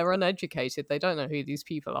uneducated. They don't know who these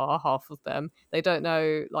people are. Half of them, they don't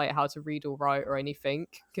know like how to read or write or anything.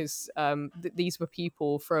 Because these were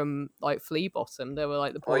people from like Flea Bottom. They were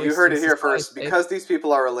like the Well, poorest you heard in it here first. society. Because these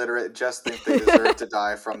people are illiterate, just think they deserve to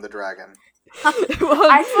die from the dragon. Well,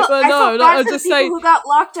 I feel no, bad I'm for the just people saying who got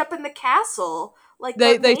locked up in the castle. Like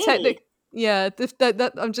they that maid. technically, yeah.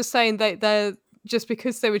 I'm just saying they're just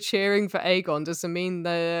because they were cheering for Aegon doesn't mean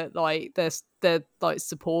they're like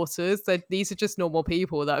supporters. These are just normal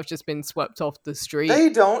people that have just been swept off the street. They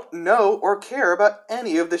don't know or care about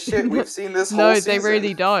any of the shit we've seen this whole No, season. they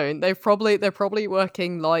really don't. They're probably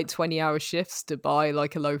working like 20-hour shifts to buy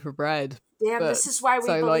like a loaf of bread. Damn, this is why we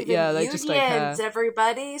believe in they just don't care. unions.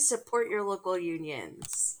 Everybody, support your local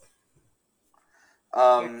unions.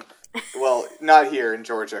 Well, not here in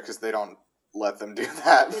Georgia because they don't let them do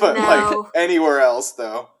that. But No. like anywhere else,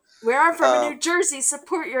 though. Where I'm from, in New Jersey,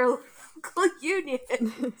 support your local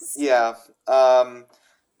unions. Yeah.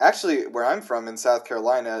 Actually, where I'm from in South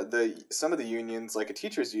Carolina, some of the unions, like a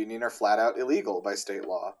teachers' union, are flat out illegal by state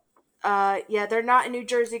law. Yeah, they're not in New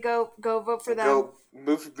Jersey. Go vote for them. Go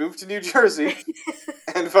move to New Jersey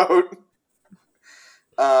and vote.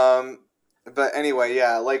 But anyway,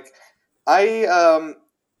 yeah, like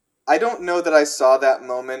I don't know that I saw that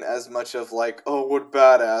moment as much of like, oh, what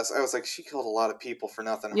badass. I was like, she killed a lot of people for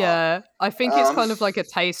nothing. Yeah, I think it's kind of like a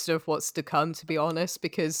taste of what's to come, to be honest,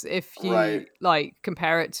 because if you like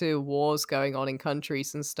compare it to wars going on in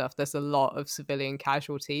countries and stuff, there's a lot of civilian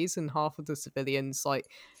casualties, and half of the civilians like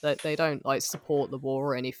that they don't like support the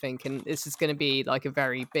war or anything, and this is going to be like a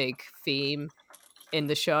very big theme in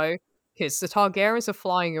the show because the Targaryens are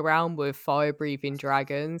flying around with fire-breathing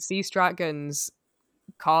dragons. These dragons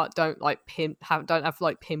don't have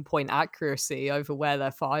like pinpoint accuracy over where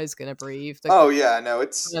their fire's going to breathe.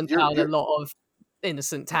 It's burn down a lot of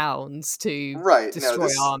innocent towns to destroy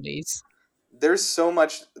armies. There's so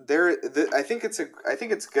much there. I think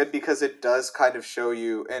it's good because it does kind of show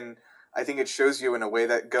you, and I think it shows you in a way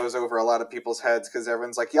that goes over a lot of people's heads because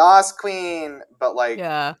everyone's like, "Yas, queen," but like,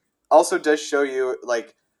 also does show you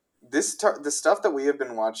like the stuff that we have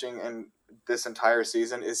been watching and this entire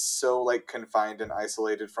season is so like confined and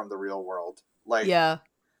isolated from the real world. Like and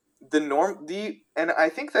I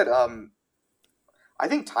think that I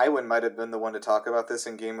think Tywin might have been the one to talk about this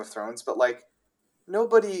in Game of Thrones, but like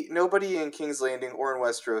nobody in King's Landing or in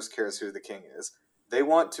Westeros cares who the king is. They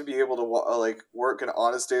want to be able to like work an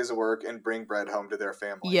honest days of work and bring bread home to their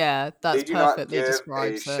family. Yeah, that's they do perfectly not give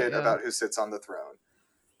describes a shit about who sits on the throne.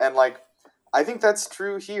 And like I think that's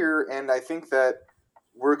true here, and I think that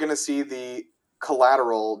we're gonna see the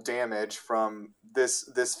collateral damage from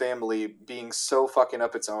this family being so fucking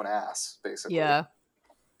up its own ass, basically. Yeah.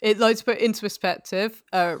 It like to put into perspective,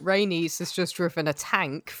 Rhaenys has just driven a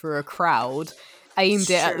tank through a crowd, aimed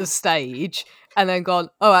it at the stage, and then gone,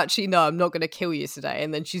 oh, actually, no, I'm not going to kill you today.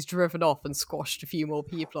 And then she's driven off and squashed a few more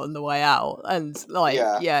people on the way out. And like,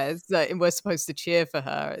 we're supposed to cheer for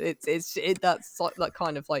her. That's like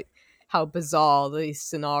kind of like how bizarre the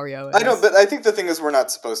scenario is. I know, but I think the thing is we're not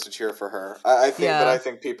supposed to cheer for her. I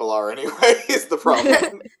think people are anyway, is the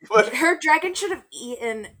problem. But her dragon should have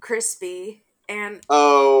eaten Crispy. And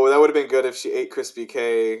that would have been good if she ate Crispy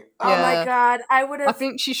K. Oh my god, I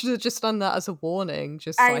think she should have just done that as a warning,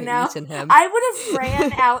 just like eating him. I would have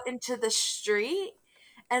ran out into the street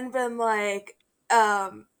and been like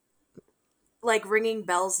ringing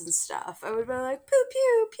bells and stuff. I would be like pew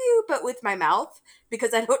pew pew, but with my mouth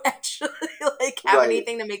because I don't actually like have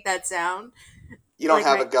anything to make that sound. You don't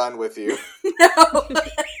have a gun with you. No.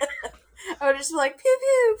 I would just be like pew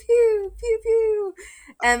pew pew pew pew,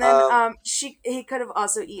 and then he could have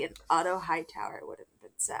also eaten Otto Hightower. It would have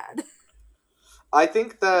been sad. I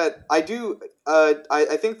think that I do.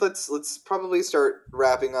 I think let's probably start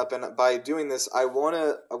wrapping up, and by doing this, I want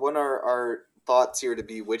our thoughts here to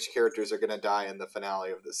be which characters are going to die in the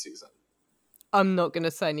finale of this season. I'm not going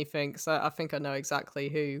to say anything, so I think I know exactly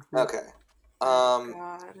who. Okay.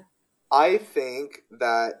 God. I think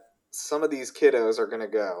that some of these kiddos are going to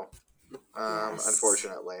go. Yes.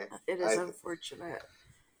 Unfortunately, it is unfortunate.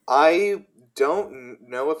 I don't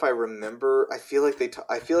know if I remember. I feel like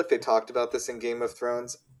they talked about this in Game of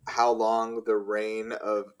Thrones. How long the reign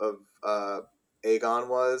of Aegon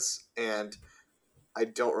was, and I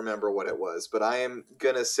don't remember what it was. But I am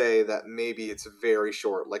gonna say that maybe it's very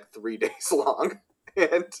short, like 3 days long,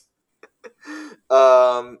 and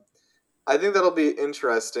I think that'll be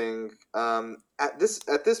interesting. At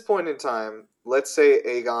this point in time, let's say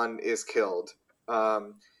Aegon is killed.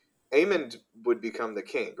 Aemond would become the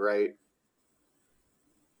king, right?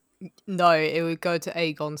 No, it would go to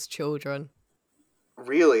Aegon's children.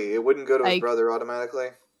 Really? It wouldn't go to his brother automatically?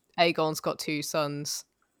 Aegon's got 2 sons.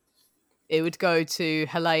 It would go to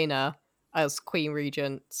Helena as Queen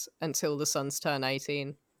Regent until the sons turn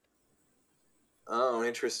 18. Oh,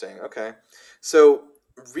 interesting. Okay. So,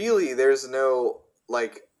 really, there's no,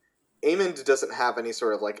 like, Aemond doesn't have any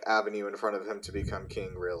sort of, like, avenue in front of him to become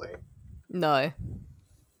king, really. No.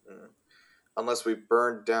 Unless we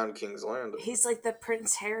burned down King's Landing. He's like the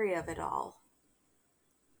Prince Harry of it all.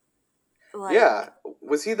 Like, Yeah.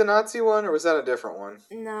 Was he the Nazi one, or was that a different one?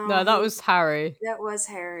 No, that was Harry. that was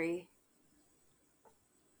Harry.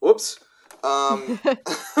 Whoops.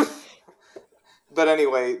 But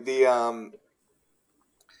anyway, yeah,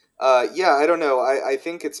 I don't know. I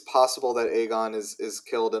think it's possible that Aegon is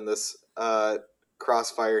killed in this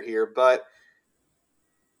crossfire here, but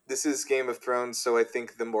this is Game of Thrones, so I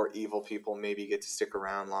think the more evil people maybe get to stick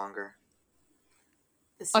around longer.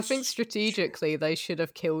 This I is think true. strategically they should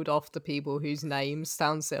have killed off the people whose names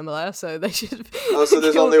sound similar, so they should have Oh, so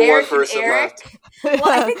there's killed only one Eric and person Eric. left.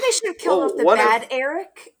 Well, I think they should have killed Well, off the one of- bad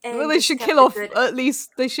Eric. And Well, they just should kept kill the off good- at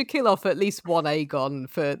least. They should kill off at least one Aegon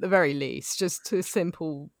for the very least, just to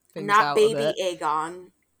simple things not out baby of it.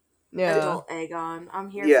 Aegon. Yeah, Adult Aegon. I'm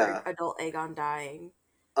here Yeah. for adult Aegon dying.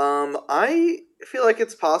 I feel like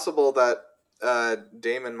it's possible that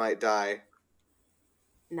Daemon might die.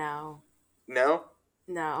 No. No?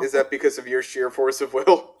 No. Is that because of your sheer force of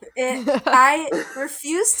will? I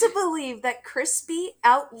refuse to believe that Crispy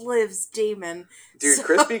outlives Daemon. Dude, So-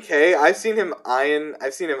 Crispy K, I've seen him eyeing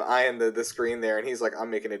the screen there, and he's like, I'm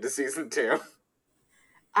making it to season 2.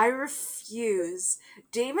 I refuse.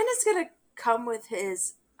 Daemon is gonna come with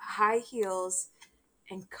his high heels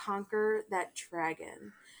and conquer that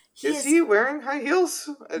dragon. Is he wearing high heels?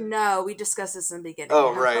 No, we discussed this in the beginning.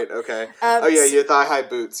 Oh, right, okay. Um, Oh, yeah, so- your thigh-high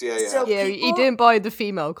boots, yeah. so- yeah. He people- didn't buy the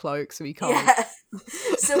female cloak, so he can't. Yeah.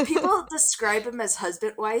 So people describe him as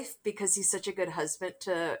husband wife because he's such a good husband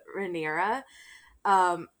to Rhaenyra,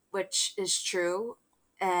 which is true,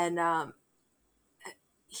 and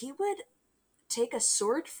he would take a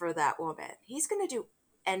sword for that woman. He's gonna do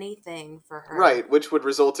anything for her. Right, which would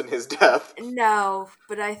result in his death. No,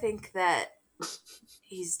 but I think that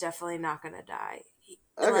he's definitely not gonna die.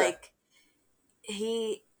 Okay. Like,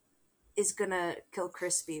 he is gonna kill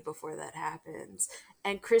Crispy before that happens,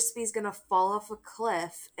 and Crispy's gonna fall off a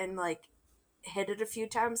cliff and like hit it a few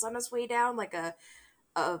times on his way down, like a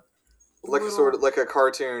Like little- sort of like a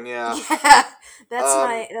cartoon, yeah. Yeah,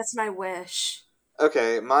 that's my wish.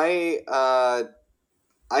 Okay, my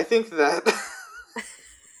I think that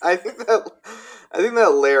I think that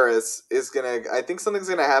Laris is gonna. I think something's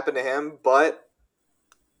gonna happen to him, but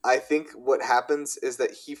I think what happens is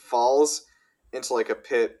that he falls into like a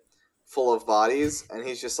pit full of bodies, and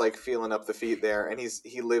he's just like feeling up the feet there, and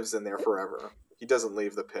he lives in there forever. He doesn't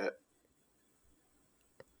leave the pit.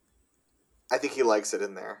 I think he likes it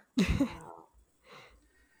in there.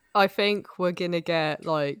 I think we're gonna get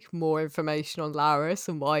like more information on Laris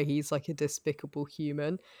and why he's like a despicable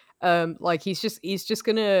human. Like he's just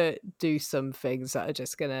gonna do some things that are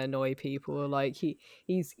just gonna annoy people. Like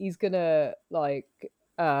he's gonna like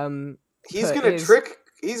He's put gonna his-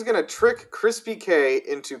 trick Crispy K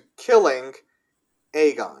into killing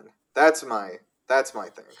Aegon. That's my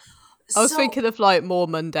thing. I was So- thinking of like more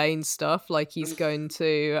mundane stuff, like he's going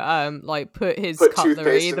to like put his Put cutlery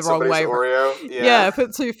toothpaste the in wrong somebody's way. Oreo. Yeah,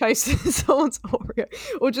 put toothpaste in someone's Oreo,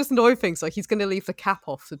 or just annoy things like he's going to leave the cap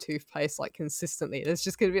off the toothpaste like consistently. It's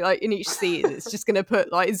just going to be like in each scene, it's just going to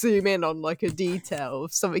put like zoom in on like a detail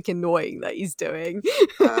of something annoying that he's doing.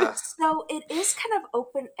 So it is kind of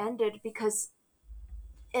open ended because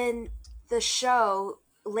in the show,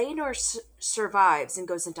 Laenor survives and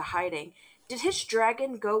goes into hiding. Did his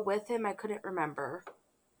dragon go with him? I couldn't remember.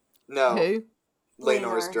 No, Who?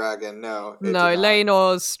 Laenor's Laenor. dragon. No, it No, did not.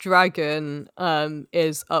 Laenor's dragon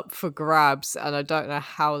is up for grabs, and I don't know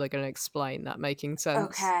how they're going to explain that making sense.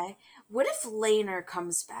 Okay. What if Laenor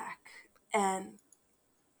comes back? And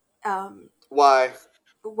Why?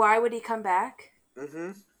 why would he come back?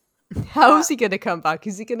 Mm-hmm. How is he going to come back?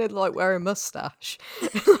 Is he going to like wear a mustache?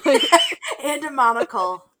 Like, And a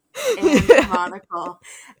monocle. And a monocle.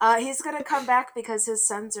 He's gonna come back because his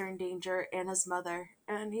sons are in danger and his mother.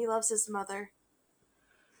 And he loves his mother.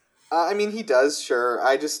 I mean, he does. Sure.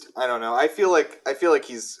 I don't know. I feel like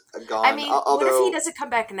he's gone. I mean, although, what if he doesn't come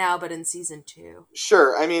back now but in season 2?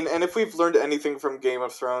 Sure. I mean, and if we've learned anything from Game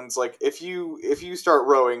of Thrones, like if you start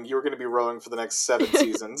rowing, you're going to be rowing for the next 7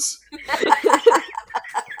 seasons.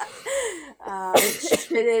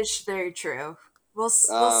 It is very true. We'll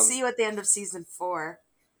see you at the end of season 4.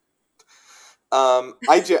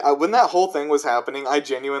 When that whole thing was happening, I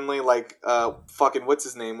genuinely fucking what's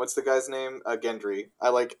his name? What's the guy's name? Gendry.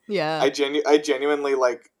 yeah. I genuinely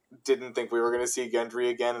didn't think we were gonna see Gendry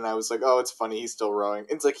again, and I was like, oh, it's funny, he's still rowing.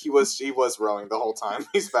 It's like he was rowing the whole time.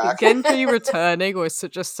 He's back. Gendry returning was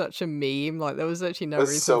just such a meme. Like there was actually no That's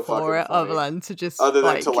reason so for fucking it funny. other than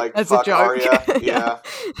to as fuck a joke. Arya. Yeah.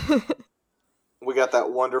 We got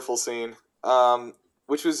that wonderful scene,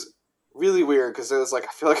 which was really weird because it was like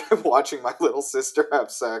I feel like I'm watching my little sister have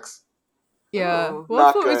sex. Yeah, Ooh. well, I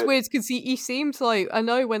Not thought it was good. weird because he seemed like, I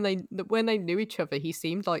know when they knew each other, he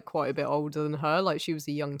seemed like quite a bit older than her. Like she was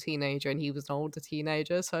a young teenager and he was an older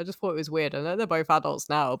teenager. So I just thought it was weird. I know they're both adults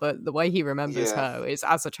now, but the way he remembers Yeah. her is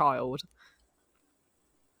as a child.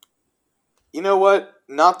 You know what?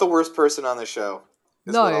 Not the worst person on the show.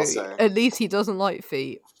 Is No, what I'll say. at least he doesn't like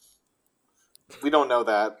feet. We don't know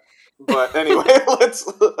that. But anyway,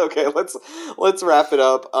 let's wrap it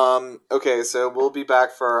up. Okay, so we'll be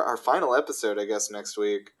back for our final episode, I guess, next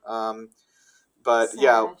week. But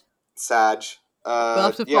yeah, Sad. Sag. We'll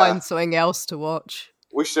have to yeah, find something else to watch.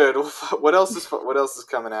 we should. What else is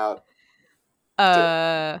coming out?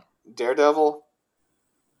 Daredevil?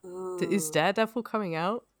 Is Ooh. Daredevil coming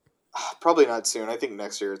out? Probably not soon. I think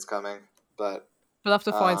next year it's coming. But We'll have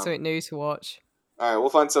to find Um, something new to watch. all right, we'll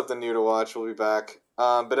find something new to watch. We'll be back.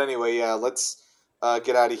 But anyway, yeah, let's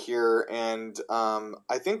get out of here. And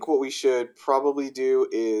I think what we should probably do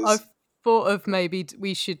is I've thought of maybe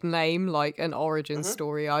we should name like an origin Mhm.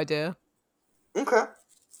 story idea. okay.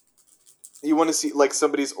 You want to see like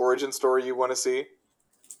somebody's origin story? You want to see?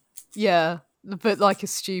 Yeah, but like a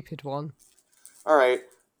stupid one. All right.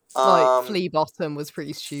 Like Flea Bottom was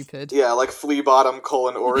pretty stupid. Yeah, like Flea Bottom :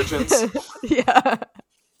 Origins. Yeah.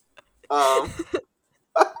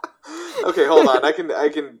 Okay, hold on. I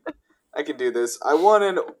can do this. I want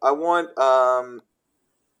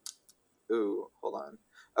ooh, hold on.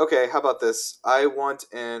 Okay, how about this? I want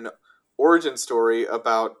an origin story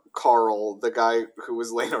about Carl, the guy who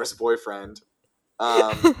was Lanor's boyfriend.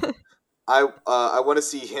 I want to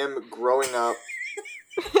see him growing up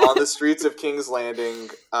on the streets of King's Landing,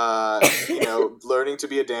 learning to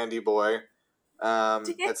be a dandy boy,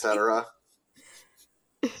 etc.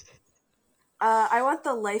 I want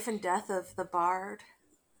the life and death of the Bard.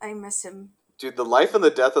 I miss him. Dude, The Life and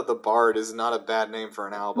the Death of the Bard is not a bad name for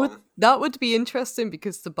an album. That would be interesting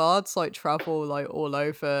because the bards like travel like all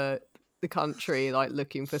over the country like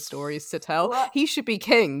looking for stories to tell. What? He should be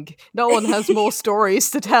king. No one has more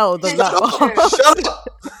stories to tell than that It's bard. true. Shut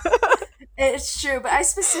up! It's true, but I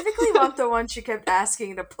specifically want the one she kept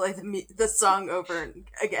asking to play the song over and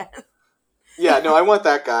again. Yeah, no, I want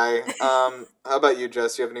that guy. How about you,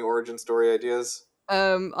 Jess? You have any origin story ideas?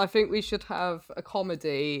 I think we should have a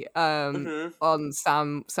comedy on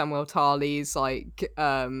Samuel Tarly's like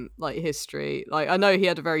history. Like I know he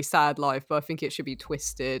had a very sad life, but I think it should be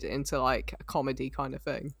twisted into like a comedy kind of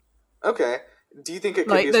thing. Okay. Do you think it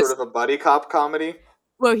could Like, be there's- sort of a buddy cop comedy?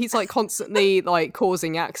 Well, he's like constantly like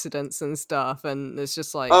causing accidents and stuff, and it's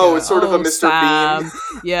just like It's sort of a Mr. Sam. Bean.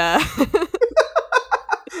 Yeah,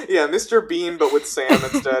 Yeah, Mr. Bean, but with Sam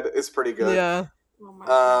instead is pretty good. yeah. Oh my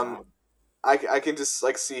Um, god. I can just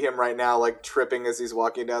like see him right now, like tripping as he's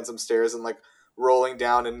walking down some stairs and like rolling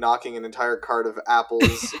down and knocking an entire cart of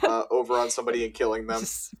apples over on somebody and killing them.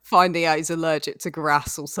 Just finding out he's allergic to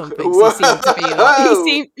grass or something. Whoa! So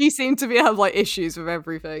he seemed to have like issues with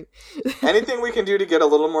everything. Anything we can do to get a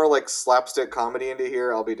little more like slapstick comedy into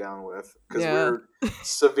here, I'll be down with, because Yeah. we're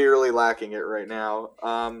severely lacking it right now.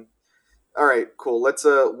 All right, cool. Let's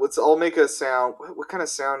all make a sound. What kind of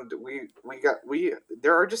sound do we got?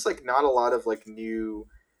 There are just like not a lot of like new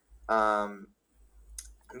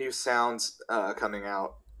sounds coming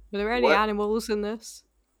out. Were there any What? animals in this?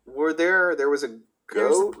 There was a goat? There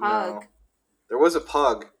was a No. pug. There was a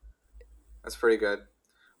pug. That's pretty good.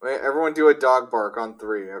 Wait, everyone do a dog bark on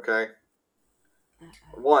 3, okay?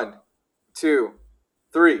 1, 2,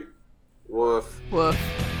 3. Woof. Woof.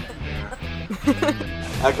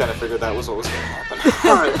 I kind of figured that was what was going to happen.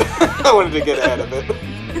 Alright. I wanted to get ahead of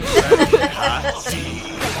it.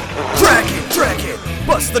 Dragon,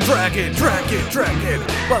 bust the dragon,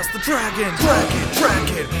 bust the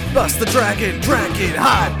dragon, bust the dragon,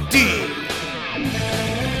 hot D.